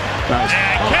field. Nice.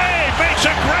 And Cave makes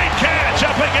a great catch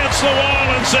up against the wall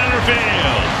in center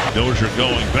field. Dozier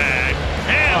going back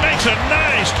and makes a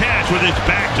nice catch with his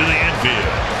back to the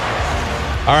infield.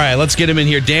 All right, let's get him in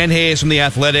here. Dan Hayes from The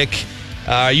Athletic.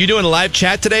 Are you doing a live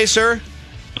chat today, sir?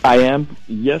 I am.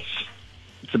 Yes.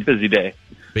 It's a busy day.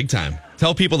 Big time.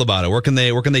 Tell people about it. Where can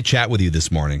they chat with you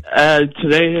this morning?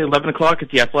 Today, 11 o'clock at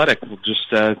The Athletic. We'll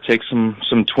just take some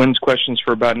Twins questions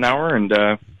for about an hour and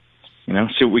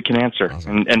see what we can answer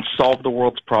and solve the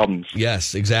world's problems.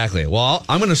 Yes, exactly. Well,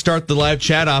 I'm going to start the live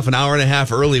chat off an hour and a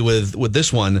half early with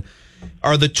this one.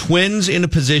 Are the Twins in a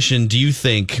position, do you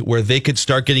think, where they could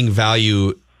start getting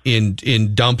value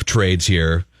in dump trades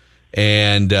here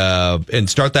and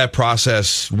start that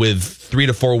process with 3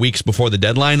 to 4 weeks before the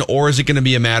deadline? Or is it going to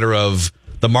be a matter of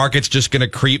the market's just going to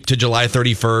creep to July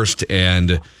 31st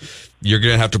and you're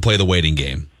going to have to play the waiting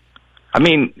game? I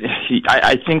mean,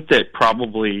 I think that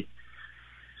probably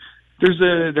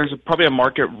there's probably a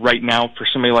market right now for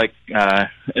somebody like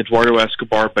Eduardo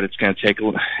Escobar, but it's going to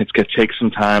take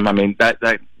some time. I mean, that is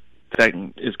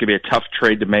going to be a tough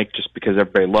trade to make just because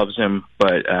everybody loves him.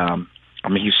 But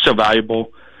he's so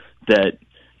valuable that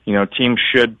teams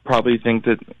should probably think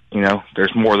that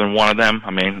there's more than one of them.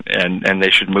 I mean, and they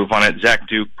should move on it. Zach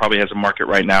Duke probably has a market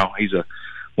right now. He's a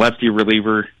lefty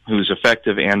reliever who's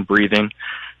effective and breathing,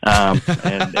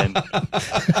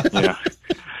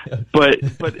 But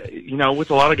with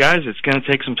a lot of guys, it's going to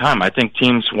take some time. I think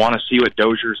teams want to see what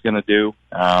Dozier's going to do.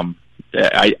 And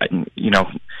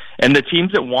the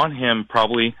teams that want him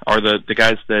probably are the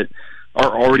guys that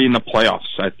are already in the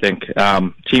playoffs. I think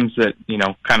teams that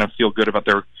kind of feel good about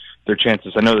their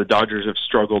chances. I know the Dodgers have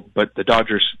struggled, but the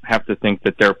Dodgers have to think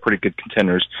that they're pretty good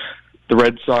contenders. The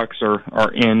Red Sox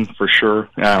are in for sure.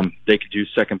 They could use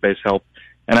second base help,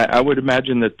 and I would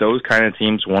imagine that those kind of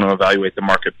teams want to evaluate the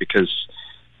market because.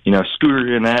 Scooter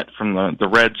Gennett from the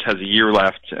Reds has a year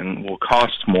left and will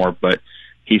cost more, but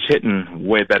he's hitting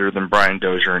way better than Brian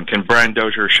Dozier. And can Brian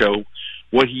Dozier show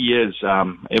what he is?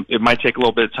 It might take a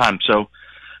little bit of time. So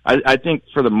I think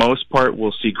for the most part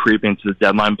we'll see creep into the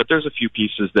deadline, but there's a few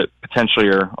pieces that potentially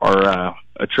are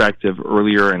attractive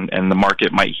earlier, and the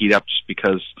market might heat up just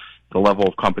because the level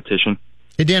of competition.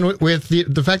 Hey, Dan, with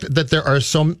the fact that there are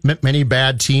so many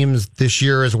bad teams this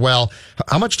year as well,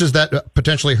 how much does that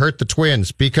potentially hurt the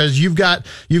Twins? Because you've got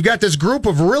this group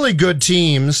of really good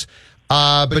teams,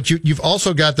 but you've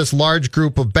also got this large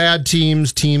group of bad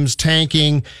teams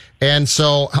tanking, and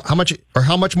so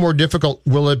how much more difficult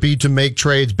will it be to make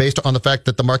trades based on the fact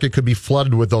that the market could be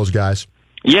flooded with those guys?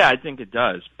 Yeah, I think it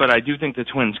does, but I do think the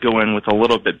Twins go in with a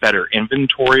little bit better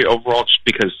inventory overall, just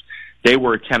because they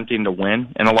were attempting to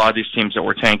win, and a lot of these teams that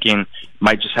were tanking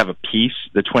might just have a piece.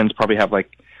 The Twins probably have like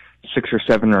 6 or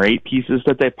 7 or 8 pieces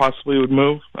that they possibly would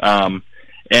move. And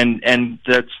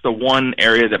that's the one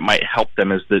area that might help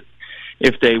them is that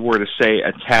if they were to, say,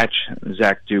 attach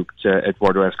Zach Duke to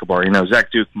Eduardo Escobar,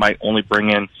 Zach Duke might only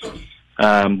bring in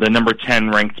the number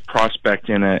 10 ranked prospect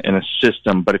in a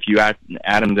system, but if you add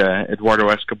him to Eduardo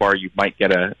Escobar, you might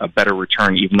get a better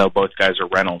return, even though both guys are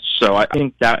rentals. So I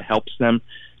think that helps them,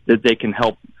 that they can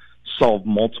help solve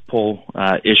multiple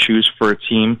issues for a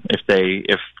team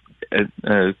if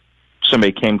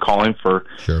somebody came calling for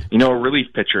a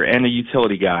relief pitcher and a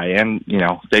utility guy, and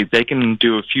they can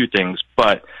do a few things.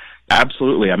 But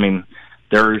absolutely, I mean,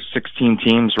 there are 16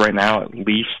 teams right now at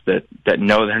least that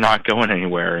know they're not going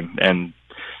anywhere, and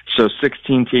so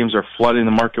 16 teams are flooding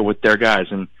the market with their guys.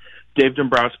 And Dave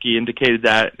Dombrowski indicated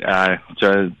that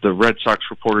to the Red Sox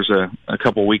reporters a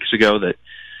couple weeks ago, that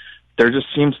there just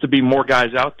seems to be more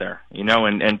guys out there,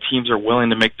 and teams are willing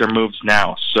to make their moves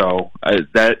now. So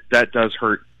that does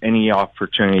hurt any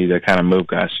opportunity to kind of move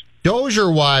guys.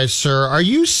 Dozier-wise, sir, are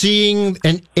you seeing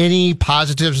any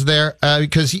positives there?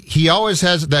 Because he always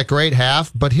has that great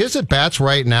half, but his at-bats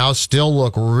right now still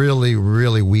look really,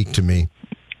 really weak to me.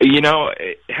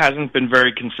 It hasn't been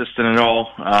very consistent at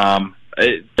all.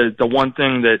 The one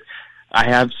thing that I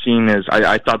have seen is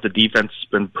I thought the defense has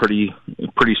been pretty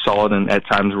solid and at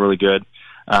times really good,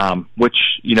 which,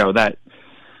 that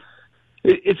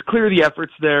it's clear the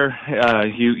effort's there.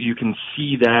 You can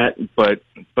see that, but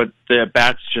the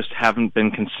bats just haven't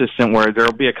been consistent, where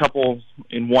there'll be a couple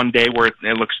in one day where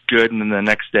it looks good, and then the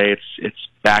next day it's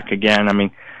back again. I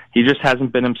mean, he just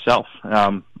hasn't been himself.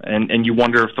 And you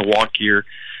wonder if the walk year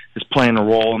is playing a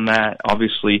role in that.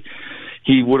 Obviously,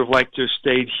 he would have liked to have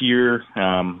stayed here,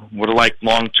 would have liked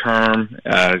long-term,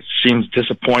 seems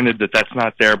disappointed that that's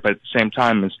not there, but at the same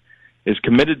time is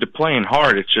committed to playing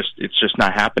hard. It's just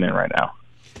not happening right now.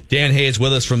 Dan Hayes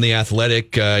with us from The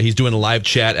Athletic. He's doing a live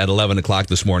chat at 11 o'clock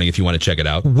this morning if you want to check it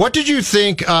out. What did you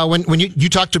think when you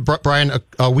talked to Brian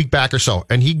a week back or so,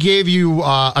 and he gave you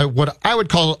what I would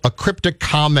call a cryptic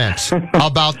comment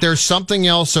about there's something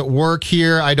else at work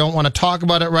here. I don't want to talk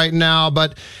about it right now,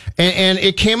 but and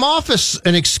it came off as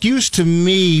an excuse to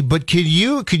me, but could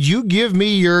you give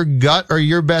me your gut or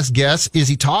your best guess? Is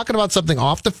he talking about something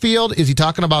off the field? Is he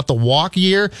talking about the walk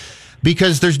year?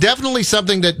 Because there's definitely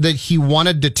something that he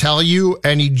wanted to tell you,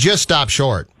 and he just stopped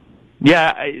short.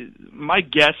 Yeah, my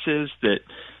guess is that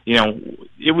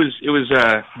it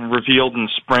was revealed in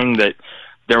spring that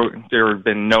there have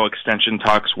been no extension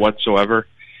talks whatsoever,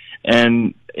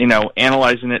 and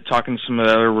analyzing it, talking to some of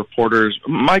the other reporters,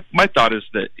 my thought is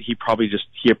that he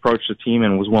approached the team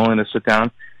and was willing to sit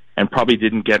down, and probably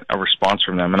didn't get a response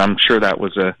from them, and I'm sure that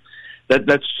was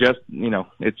That's just,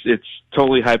 it's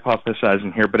totally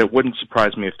hypothesizing here, but it wouldn't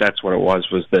surprise me if that's what it was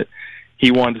that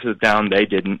he wanted to sit down, they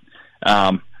didn't.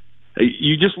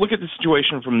 You just look at the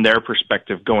situation from their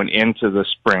perspective going into the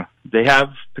spring. They have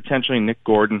potentially Nick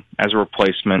Gordon as a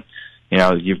replacement.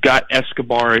 You've got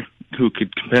Escobar, who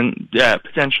could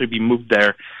potentially be moved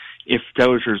there if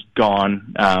Dozier's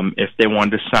gone, if they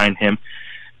wanted to sign him.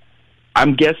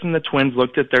 I'm guessing the Twins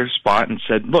looked at their spot and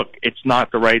said, look, it's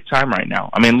not the right time right now.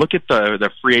 I mean, look at the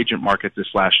free agent market this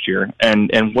last year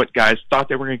and what guys thought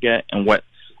they were going to get and what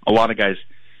a lot of guys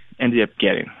ended up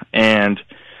getting. And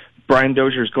Brian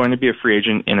Dozier is going to be a free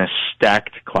agent in a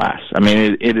stacked class. I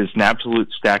mean, it is an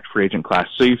absolute stacked free agent class.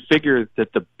 So you figure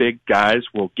that the big guys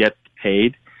will get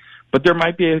paid, but there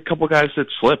might be a couple guys that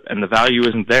slip and the value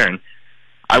isn't there. And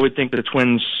I would think the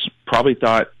Twins probably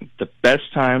thought the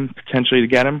best time potentially to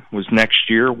get him was next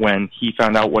year when he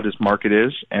found out what his market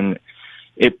is, and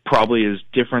it probably is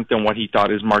different than what he thought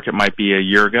his market might be a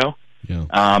year ago. Yeah.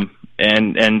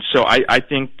 And so I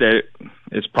think that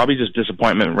it's probably just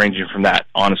disappointment ranging from that,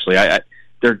 honestly.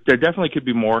 There definitely could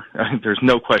be more. There's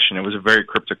no question. It was a very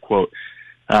cryptic quote.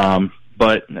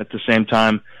 But at the same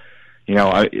time,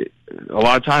 a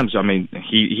lot of times, I mean,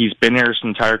 he's been here his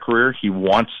entire career. He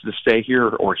wants to stay here,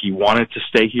 or he wanted to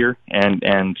stay here,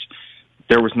 and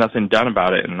there was nothing done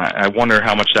about it. And I wonder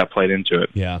how much that played into it.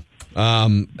 Yeah.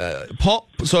 Paul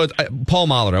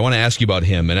Molitor, I want to ask you about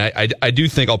him. And I do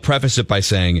think I'll preface it by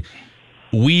saying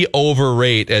we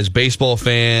overrate as baseball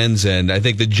fans, and I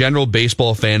think the general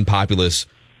baseball fan populace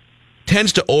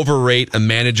tends to overrate a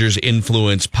manager's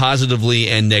influence positively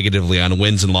and negatively on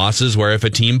wins and losses, where if a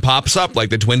team pops up like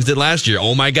the Twins did last year,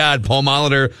 oh my God, Paul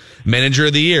Molitor, manager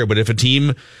of the year. But if a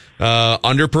team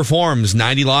underperforms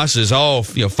 90 losses,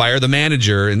 fire the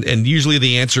manager. And usually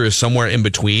the answer is somewhere in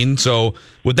between. So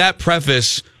with that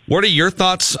preface, what are your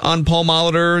thoughts on Paul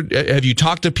Molitor? Have you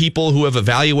talked to people who have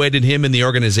evaluated him in the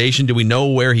organization? Do we know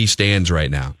where he stands right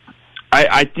now?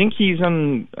 I think he's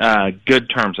on good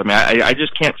terms. I mean, I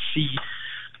just can't see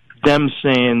them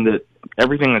saying that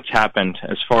everything that's happened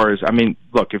as far as, I mean,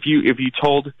 look, if you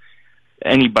told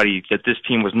anybody that this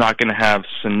team was not going to have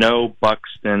Sano,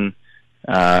 Buxton,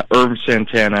 Irvin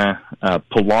Santana,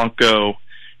 Polanco,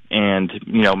 and,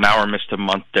 Maurer missed a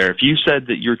month there. If you said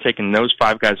that you're taking those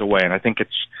five guys away, and I think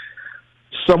it's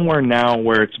somewhere now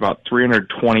where it's about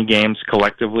 320 games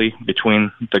collectively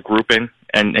between the grouping,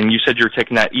 and you said you were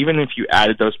taking that, even if you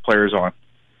added those players on,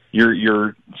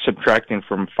 you're subtracting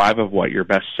from five of your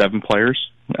best seven players,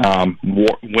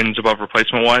 wins above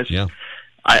replacement wise. Yeah.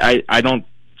 I don't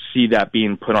see that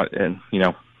being put on,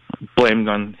 blamed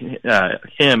on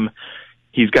him.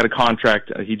 He's got a contract.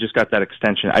 He just got that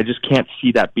extension. I just can't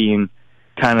see that being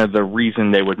kind of the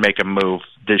reason they would make a move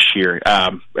this year.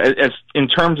 As in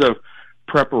terms of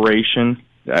preparation,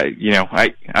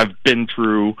 I've been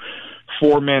through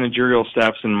 4 managerial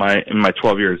staffs in my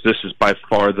 12 years. This is by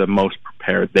far the most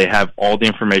prepared. They have all the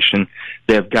information.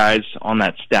 They have guys on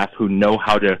that staff who know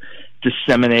how to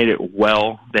disseminate it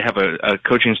well. They have a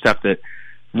coaching staff that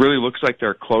really looks like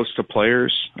they're close to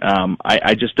players.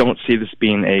 I just don't see this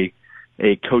being a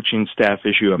coaching staff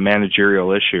issue, a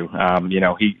managerial issue.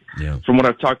 From what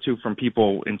I've talked to from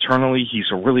people internally, he's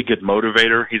a really good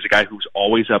motivator. He's a guy who's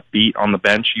always upbeat on the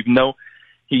bench, even though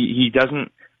he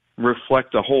doesn't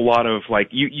reflect a whole lot of,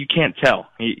 you can't tell.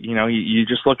 You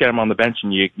just look at him on the bench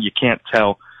and you can't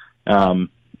tell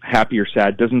happy or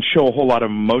sad. Doesn't show a whole lot of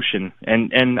emotion.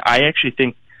 And I actually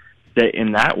think that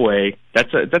in that way,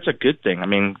 that's a good thing. I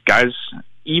mean, guys,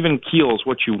 even keel is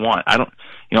what you want.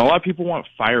 A lot of people want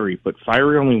fiery, but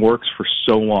fiery only works for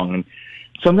so long. And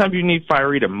sometimes you need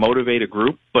fiery to motivate a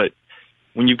group, but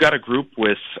when you've got a group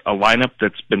with a lineup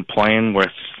that's been playing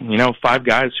with, 5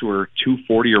 guys who are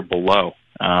 240 or below,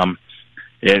 and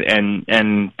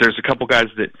there's a couple guys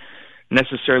that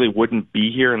necessarily wouldn't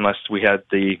be here unless we had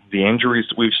the injuries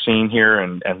that we've seen here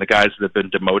and the guys that have been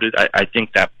demoted. I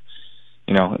think that,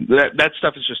 that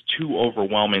stuff is just too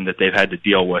overwhelming that they've had to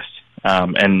deal with,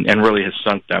 and really has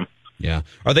sunk them. Yeah.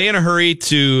 Are they in a hurry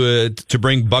to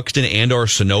bring Buxton and or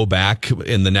Sano back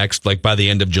in the next, by the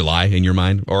end of July in your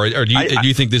mind? Or do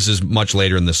you think this is much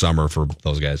later in the summer for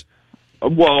those guys?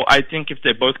 Well, I think if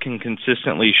they both can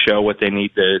consistently show what they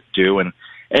need to do, and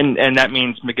that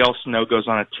means Miguel Sano goes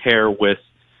on a tear with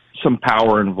some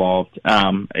power involved.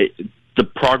 The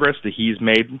progress that he's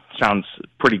made sounds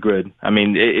pretty good. I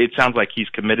mean, it sounds like he's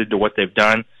committed to what they've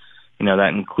done.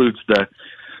 That includes the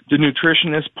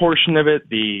nutritionist portion of it,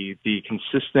 the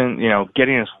consistent,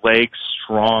 getting his legs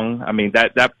strong. I mean,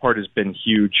 that part has been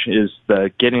huge, is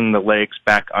the getting the legs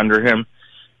back under him,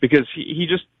 because he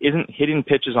just isn't hitting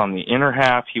pitches on the inner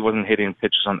half. He wasn't hitting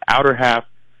pitches on the outer half.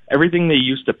 Everything they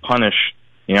used to punish,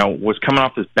 was coming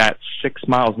off his bat 6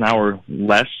 miles an hour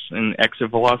less in exit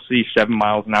velocity, 7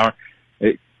 miles an hour.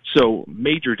 So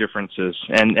major differences.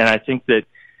 And I think that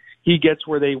he gets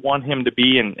where they want him to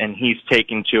be, and he's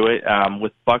taken to it.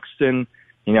 With Buxton,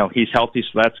 he's healthy,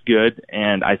 so that's good.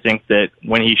 And I think that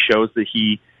when he shows that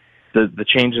the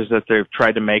changes that they've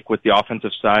tried to make with the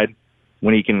offensive side,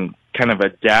 when he can kind of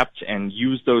adapt and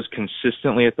use those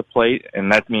consistently at the plate,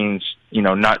 and that means,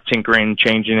 not tinkering,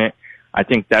 changing it, I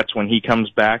think that's when he comes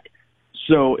back.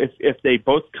 So if they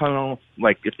both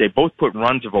if they both put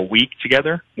runs of a week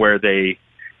together where they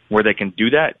can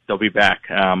do that, they'll be back.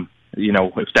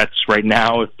 If that's right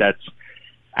now, if that's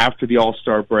after the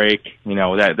All-Star break,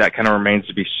 that kind of remains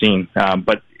to be seen.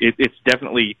 But it's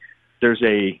definitely, there's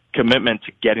a commitment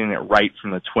to getting it right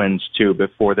from the Twins too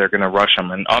before they're going to rush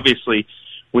them. And obviously,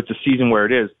 with the season where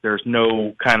it is, there's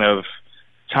no kind of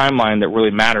timeline that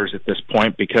really matters at this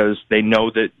point, because they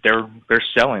know that they're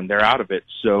selling, they're out of it.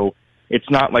 So it's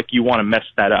not like you want to mess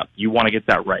that up. You want to get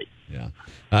that right.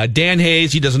 Yeah. Dan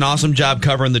Hayes, he does an awesome job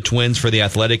covering the Twins for The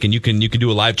Athletic, and you can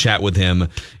do a live chat with him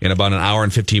in about an hour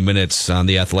and 15 minutes on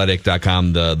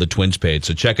theathletic.com, the Twins page.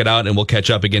 So check it out, and we'll catch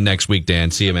up again next week,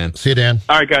 Dan. See you, man. See you, Dan.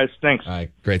 All right, guys. Thanks. All right,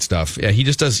 great stuff. Yeah,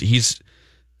 he's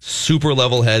super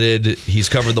level-headed. He's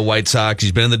covered the White Sox.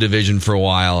 He's been in the division for a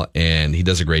while, and he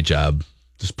does a great job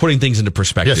just putting things into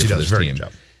perspective. Yes, he for does. this Very team.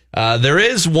 good job. There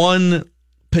is one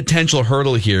potential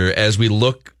hurdle here as we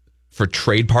look for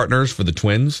trade partners for the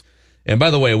Twins. And by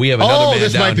the way, we have another man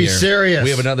this down might be here. serious. We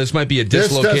have another. This might be a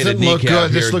dislocated kneecap.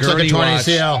 Good. This here. looks Gurney like a torn Watch.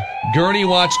 ACL. Gurney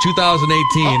Watch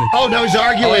 2018. Oh, no, he's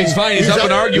arguing. Oh, he's fine. He's up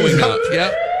and arguing now.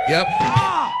 Yep.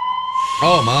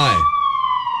 Oh, my.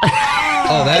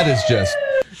 Oh, that is just...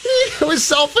 It was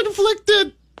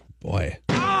self-inflicted. Boy.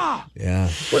 Yeah.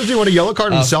 What, does he want a yellow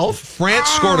card himself? France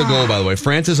scored a goal, by the way.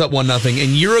 France is up 1-0,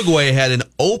 and Uruguay had an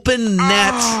open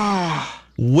net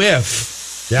whiff.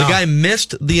 Yeah. The guy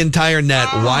missed the entire net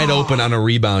wide open on a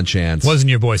rebound chance. Wasn't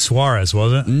your boy Suarez,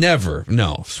 was it? Never.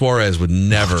 No. Suarez would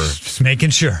never. Just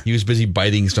making sure. He was busy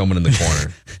biting someone in the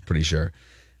corner. Pretty sure.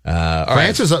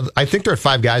 France is, I think they're at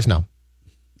 5 guys now.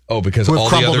 Oh, because all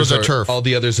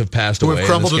the others have passed away. Who have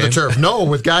crumbled to the turf. No,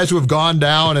 with guys who have gone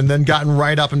down and then gotten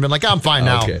right up and been like, I'm fine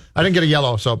now. Okay. I didn't get a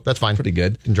yellow, so that's fine. Pretty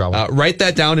good. Can draw one. Write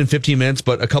that down in 15 minutes,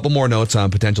 but a couple more notes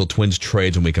on potential Twins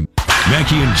trades when we come.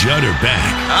 Mackey and Judd are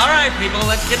back. All right, people,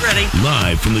 let's get ready.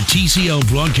 Live from the TCL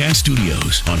broadcast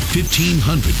studios on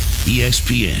 1500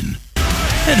 ESPN.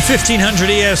 And 1500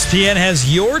 ESPN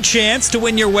has your chance to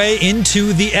win your way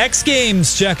into the X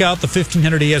Games. Check out the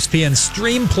 1500 ESPN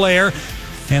stream player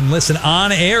and listen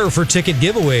on air for ticket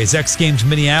giveaways. X Games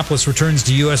Minneapolis returns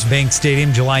to U.S. Bank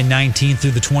Stadium July 19th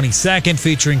through the 22nd,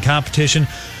 featuring competition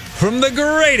from the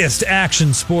greatest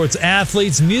action sports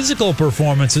athletes, musical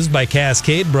performances by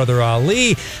Cascade, Brother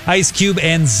Ali, Ice Cube,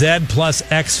 and Zed, plus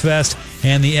X-Fest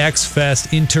and the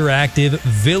X-Fest Interactive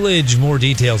Village. More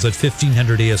details at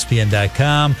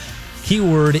 1500ESPN.com.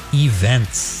 Keyword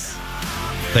events.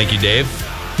 Thank you, Dave.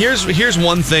 Here's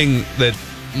one thing that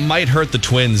might hurt the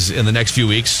Twins in the next few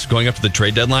weeks going up to the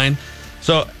trade deadline.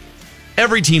 So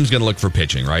every team's going to look for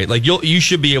pitching, right? Like you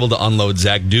should be able to unload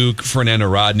Zach Duke, Fernando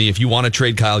Rodney. If you want to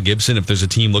trade Kyle Gibson, if there's a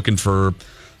team looking for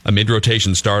a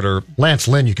mid-rotation starter. Lance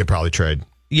Lynn you could probably trade.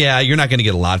 Yeah, you're not going to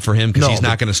get a lot for him because he's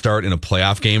not going to start in a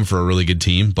playoff game for a really good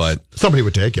team. But somebody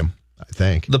would take him, I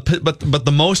think. But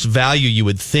the most value you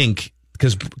would think,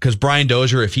 because Brian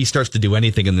Dozier, if he starts to do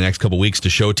anything in the next couple of weeks to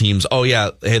show teams, oh yeah,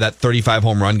 hey, that 35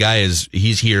 home run guy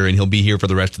he's here and he'll be here for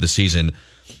the rest of the season.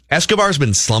 Escobar's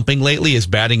been slumping lately. His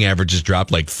batting average has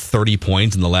dropped like 30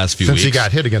 points in the last few weeks. Since he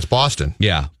got hit against Boston.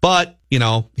 Yeah. But,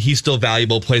 he's still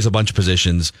valuable, plays a bunch of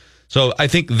positions. So I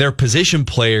think their position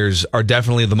players are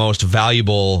definitely the most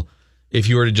valuable if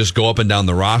you were to just go up and down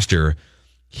the roster.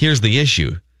 Here's the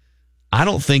issue. I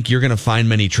don't think you're going to find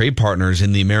many trade partners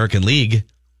in the American League.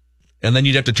 And then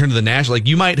you'd have to turn to the National. Like,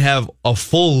 you might have a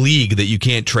full league that you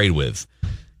can't trade with.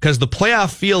 Because the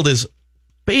playoff field is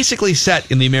basically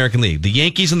set in the American League. The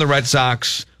Yankees and the Red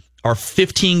Sox are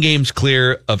 15 games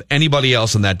clear of anybody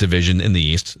else in that division in the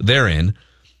East. They're in.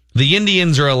 The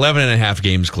Indians are 11.5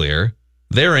 games clear.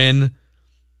 They're in.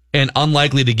 And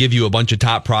unlikely to give you a bunch of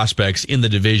top prospects in the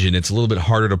division. It's a little bit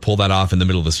harder to pull that off in the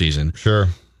middle of the season. Sure.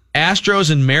 Astros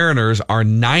and Mariners are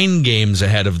 9 games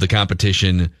ahead of the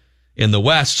competition in the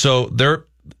West. So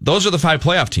those are the 5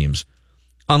 playoff teams.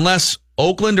 Unless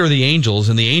Oakland or the Angels,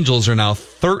 and the Angels are now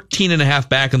 13.5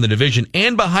 back in the division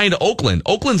and behind Oakland.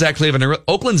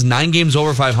 Oakland's 9 games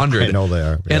over 500. I know they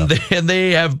are. Yeah. And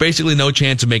they have basically no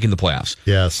chance of making the playoffs.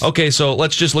 Yes. Okay, so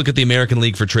let's just look at the American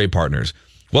League for trade partners.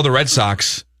 Well, the Red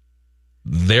Sox,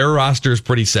 their roster is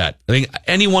pretty set. I think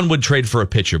anyone would trade for a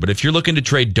pitcher, but if you're looking to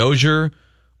trade Dozier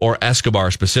or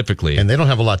Escobar specifically. And they don't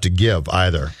have a lot to give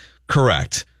either.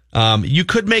 Correct. You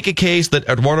could make a case that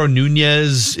Eduardo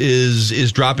Nunez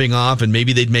is dropping off, and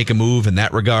maybe they'd make a move in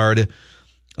that regard.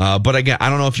 But again, I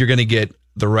don't know if you're going to get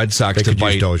the Red Sox to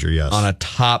bite Dozier, yes, on a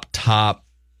top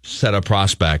set of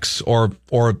prospects or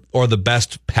the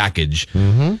best package.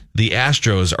 Mm-hmm. The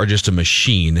Astros are just a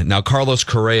machine. Now, Carlos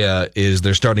Correa is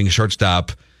their starting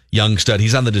shortstop, young stud.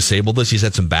 He's on the disabled list. He's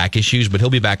had some back issues, but he'll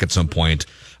be back at some point.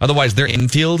 Otherwise, their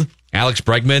infield, Alex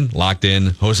Bregman, locked in.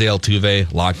 Jose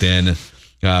Altuve, locked in.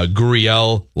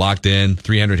 Gurriel, locked in,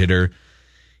 300 hitter.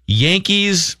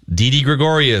 Yankees, Didi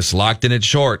Gregorius, locked in at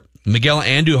short. Miguel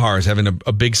Andujar is having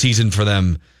a big season for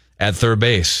them at third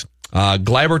base.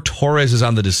 Gleyber Torres is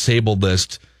on the disabled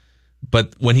list,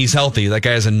 but when he's healthy, that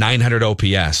guy has a 900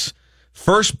 OPS.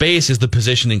 First base is the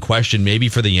position in question, maybe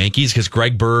for the Yankees, because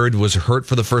Greg Bird was hurt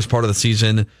for the first part of the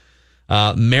season.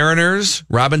 Mariners,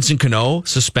 Robinson Cano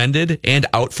suspended and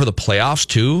out for the playoffs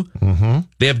too. Mm-hmm.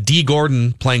 They have D.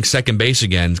 Gordon playing second base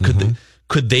again.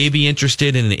 Could they be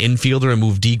interested in an infielder and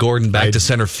move D. Gordon back to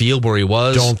center field where he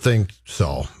was? Don't think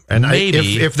so. And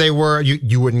maybe if they were,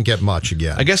 you wouldn't get much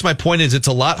again. I guess my point is it's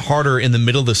a lot harder in the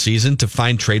middle of the season to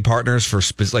find trade partners for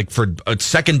a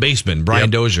second baseman, Brian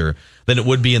Dozier, than it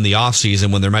would be in the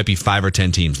offseason when there might be 5 or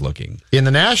 10 teams looking. In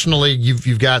the National League,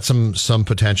 you've got some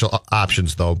potential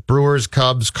options though. Brewers,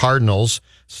 Cubs, Cardinals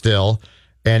still,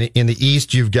 and in the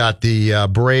East you've got the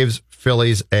Braves,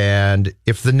 Phillies, and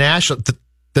if the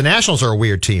Nationals are a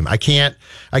weird team. I can't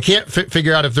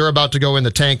figure out if they're about to go in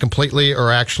the tank completely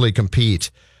or actually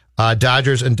compete.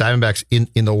 Dodgers and Diamondbacks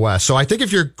in the West. So I think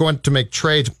if you're going to make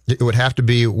trades, it would have to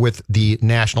be with the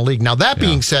National League. Now, that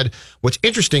being said, what's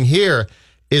interesting here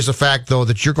is the fact, though,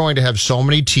 that you're going to have so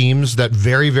many teams that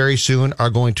very, very soon are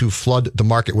going to flood the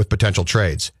market with potential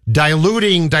trades,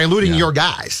 diluting your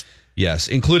guys. Yes,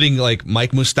 including like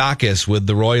Mike Moustakas with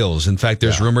the Royals. In fact,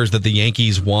 there's rumors that the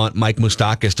Yankees want Mike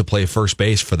Moustakas to play first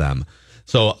base for them.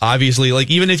 So obviously, like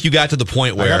even if you got to the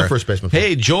point where,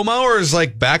 hey, Joe Mauer is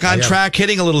like back on track,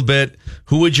 hitting a little bit,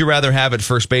 who would you rather have at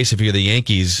first base if you're the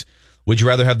Yankees? Would you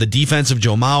rather have the defense of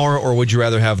Joe Mauer, or would you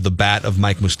rather have the bat of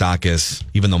Mike Moustakas?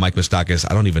 Even though Mike Moustakas,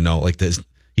 I don't even know, like this,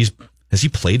 has he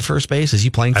played first base? Is he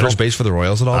playing first base for the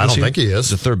Royals at all? I don't think he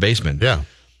is. He's a third baseman. Yeah.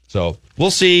 So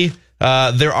we'll see.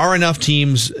 There are enough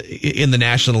teams in the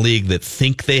National League that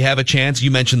think they have a chance.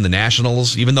 You mentioned the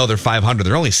Nationals, even though they're 500,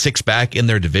 they're only 6 back in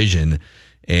their division,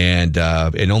 and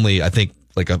only I think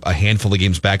like a handful of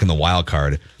games back in the wild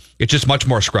card. It's just much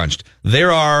more scrunched.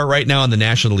 There are right now in the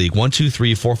National League 1, 2,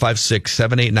 3, 4, 5, 6,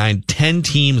 7, 8, 9, 10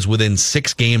 teams within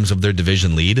 6 games of their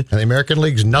division lead. And the American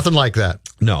League's nothing like that.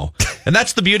 No, and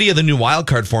that's the beauty of the new wild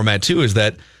card format too. Is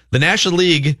that the National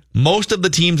League, most of the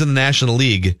teams in the National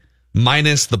League,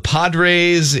 minus the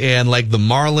Padres and like the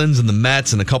Marlins and the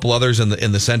Mets and a couple others in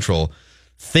the Central,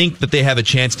 think that they have a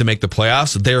chance to make the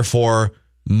playoffs. Therefore,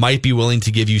 might be willing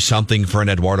to give you something for an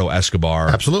Eduardo Escobar,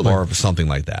 absolutely, or something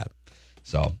like that.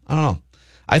 So I don't know.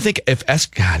 I think if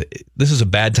this is a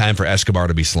bad time for Escobar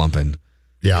to be slumping.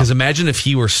 Yeah, because imagine if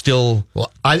he were still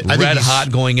red hot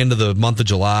going into the month of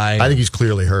July. I think he's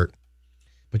clearly hurt.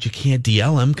 But you can't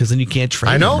DL him because then you can't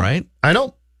trade him, right? I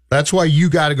know. That's why you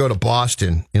got to go to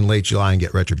Boston in late July and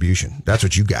get retribution. That's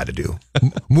what you got to do.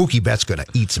 Mookie Betts going to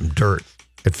eat some dirt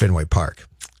at Fenway Park.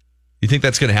 You think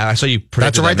that's going to happen? I saw you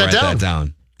predicted write that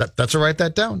down. That's a write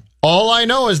that down. All I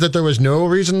know is that there was no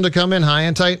reason to come in high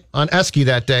and tight on Esky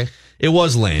that day. It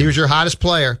was lame. He was your hottest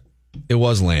player. It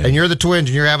was lame. And you're the Twins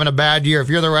and you're having a bad year. If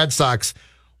you're the Red Sox,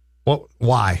 well,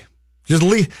 why? Just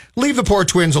leave the poor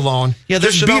Twins alone. Yeah, there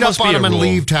just should beat up almost on be a them and rule.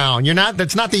 leave town.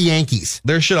 That's not the Yankees.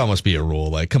 There should almost be a rule.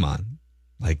 Like, come on.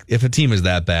 Like, if a team is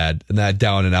that bad and that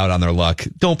down and out on their luck,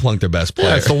 don't plunk their best player.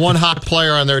 Yeah, it's the one hot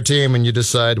player on their team, and you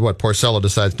decide what Porcello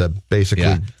decides to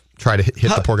basically try to hit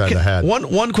the poor guy in the head.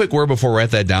 One quick word before we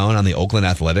write that down on the Oakland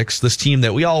Athletics. This team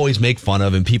that we always make fun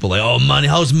of, and people like, oh, money.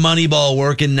 How's Moneyball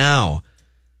working now?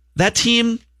 That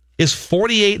team is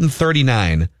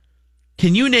 48-39.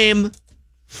 Can you name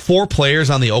 4 players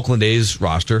on the Oakland A's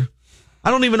roster? I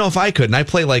don't even know if I could, and I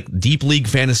play like deep league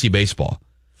fantasy baseball.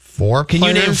 4 Can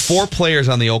players? you name 4 players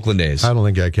on the Oakland A's? I don't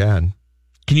think I can.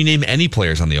 Can you name any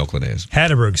players on the Oakland A's?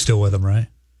 Hatterberg's still with them, right?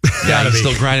 Yeah, he's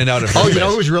still grinding out at first Oh, you base.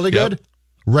 know who's really good?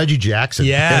 Reggie Jackson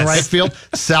in right field.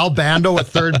 Sal Bando at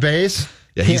third base.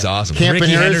 Yeah, he's awesome. Ricky Campaneris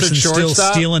Henderson at still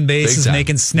shortstop. stealing bases, Big time.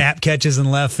 making snap catches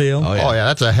in left field. Oh, yeah.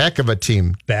 That's a heck of a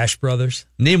team. Bash Brothers.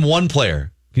 Name one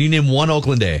player. Can you name one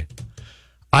Oakland A?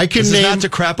 I can This name. is not to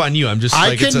crap on you. I'm just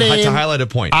like, it's to highlight a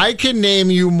point. I can name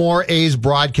you more A's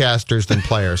broadcasters than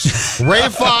players. Ray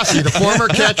Fosse, the former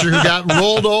catcher who got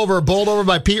bowled over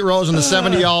by Pete Rose in the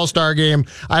 70 All-Star game,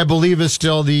 I believe is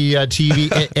still the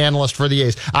TV analyst for the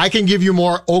A's. I can give you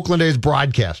more Oakland A's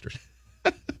broadcasters.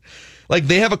 Like,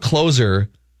 they have a closer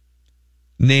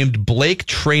named Blake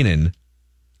Trainin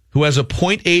who has a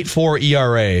 .84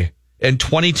 ERA and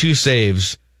 22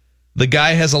 saves. The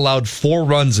guy has allowed 4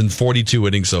 runs in 42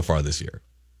 innings so far this year.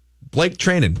 Blake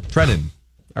Trainin.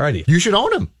 Alrighty. You should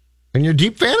own him in your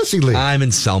deep fantasy league. I'm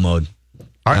in sell mode.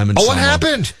 I'm in what sell mode.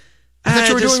 happened? I thought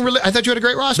you were doing really. I thought you had a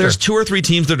great roster. There's 2 or 3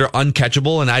 teams that are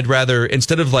uncatchable, and I'd rather,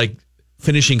 instead of like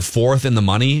finishing 4th in the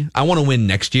money, I want to win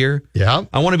next year. Yeah.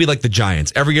 I want to be like the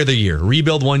Giants. Every other year.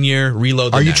 Rebuild one year,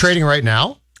 reload the Are you next. trading right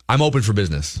now? I'm open for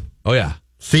business. Oh, yeah.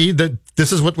 See,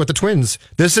 this is what with the Twins.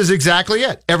 This is exactly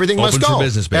it. Everything must Open go. for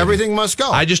business, baby. Everything must go.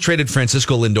 I just traded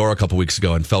Francisco Lindor a couple weeks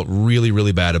ago and felt really,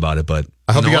 really bad about it. But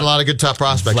I hope you know got a what? lot of good top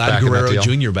prospects Vlad back Guerrero in that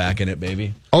deal. Jr. back in it,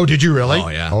 baby. Oh, did you really? Oh,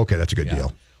 yeah. Okay, that's a good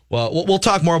deal. Well, we'll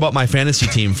talk more about my fantasy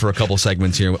team for a couple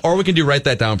segments here, or we can do write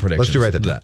that down predictions. Let's do write that down.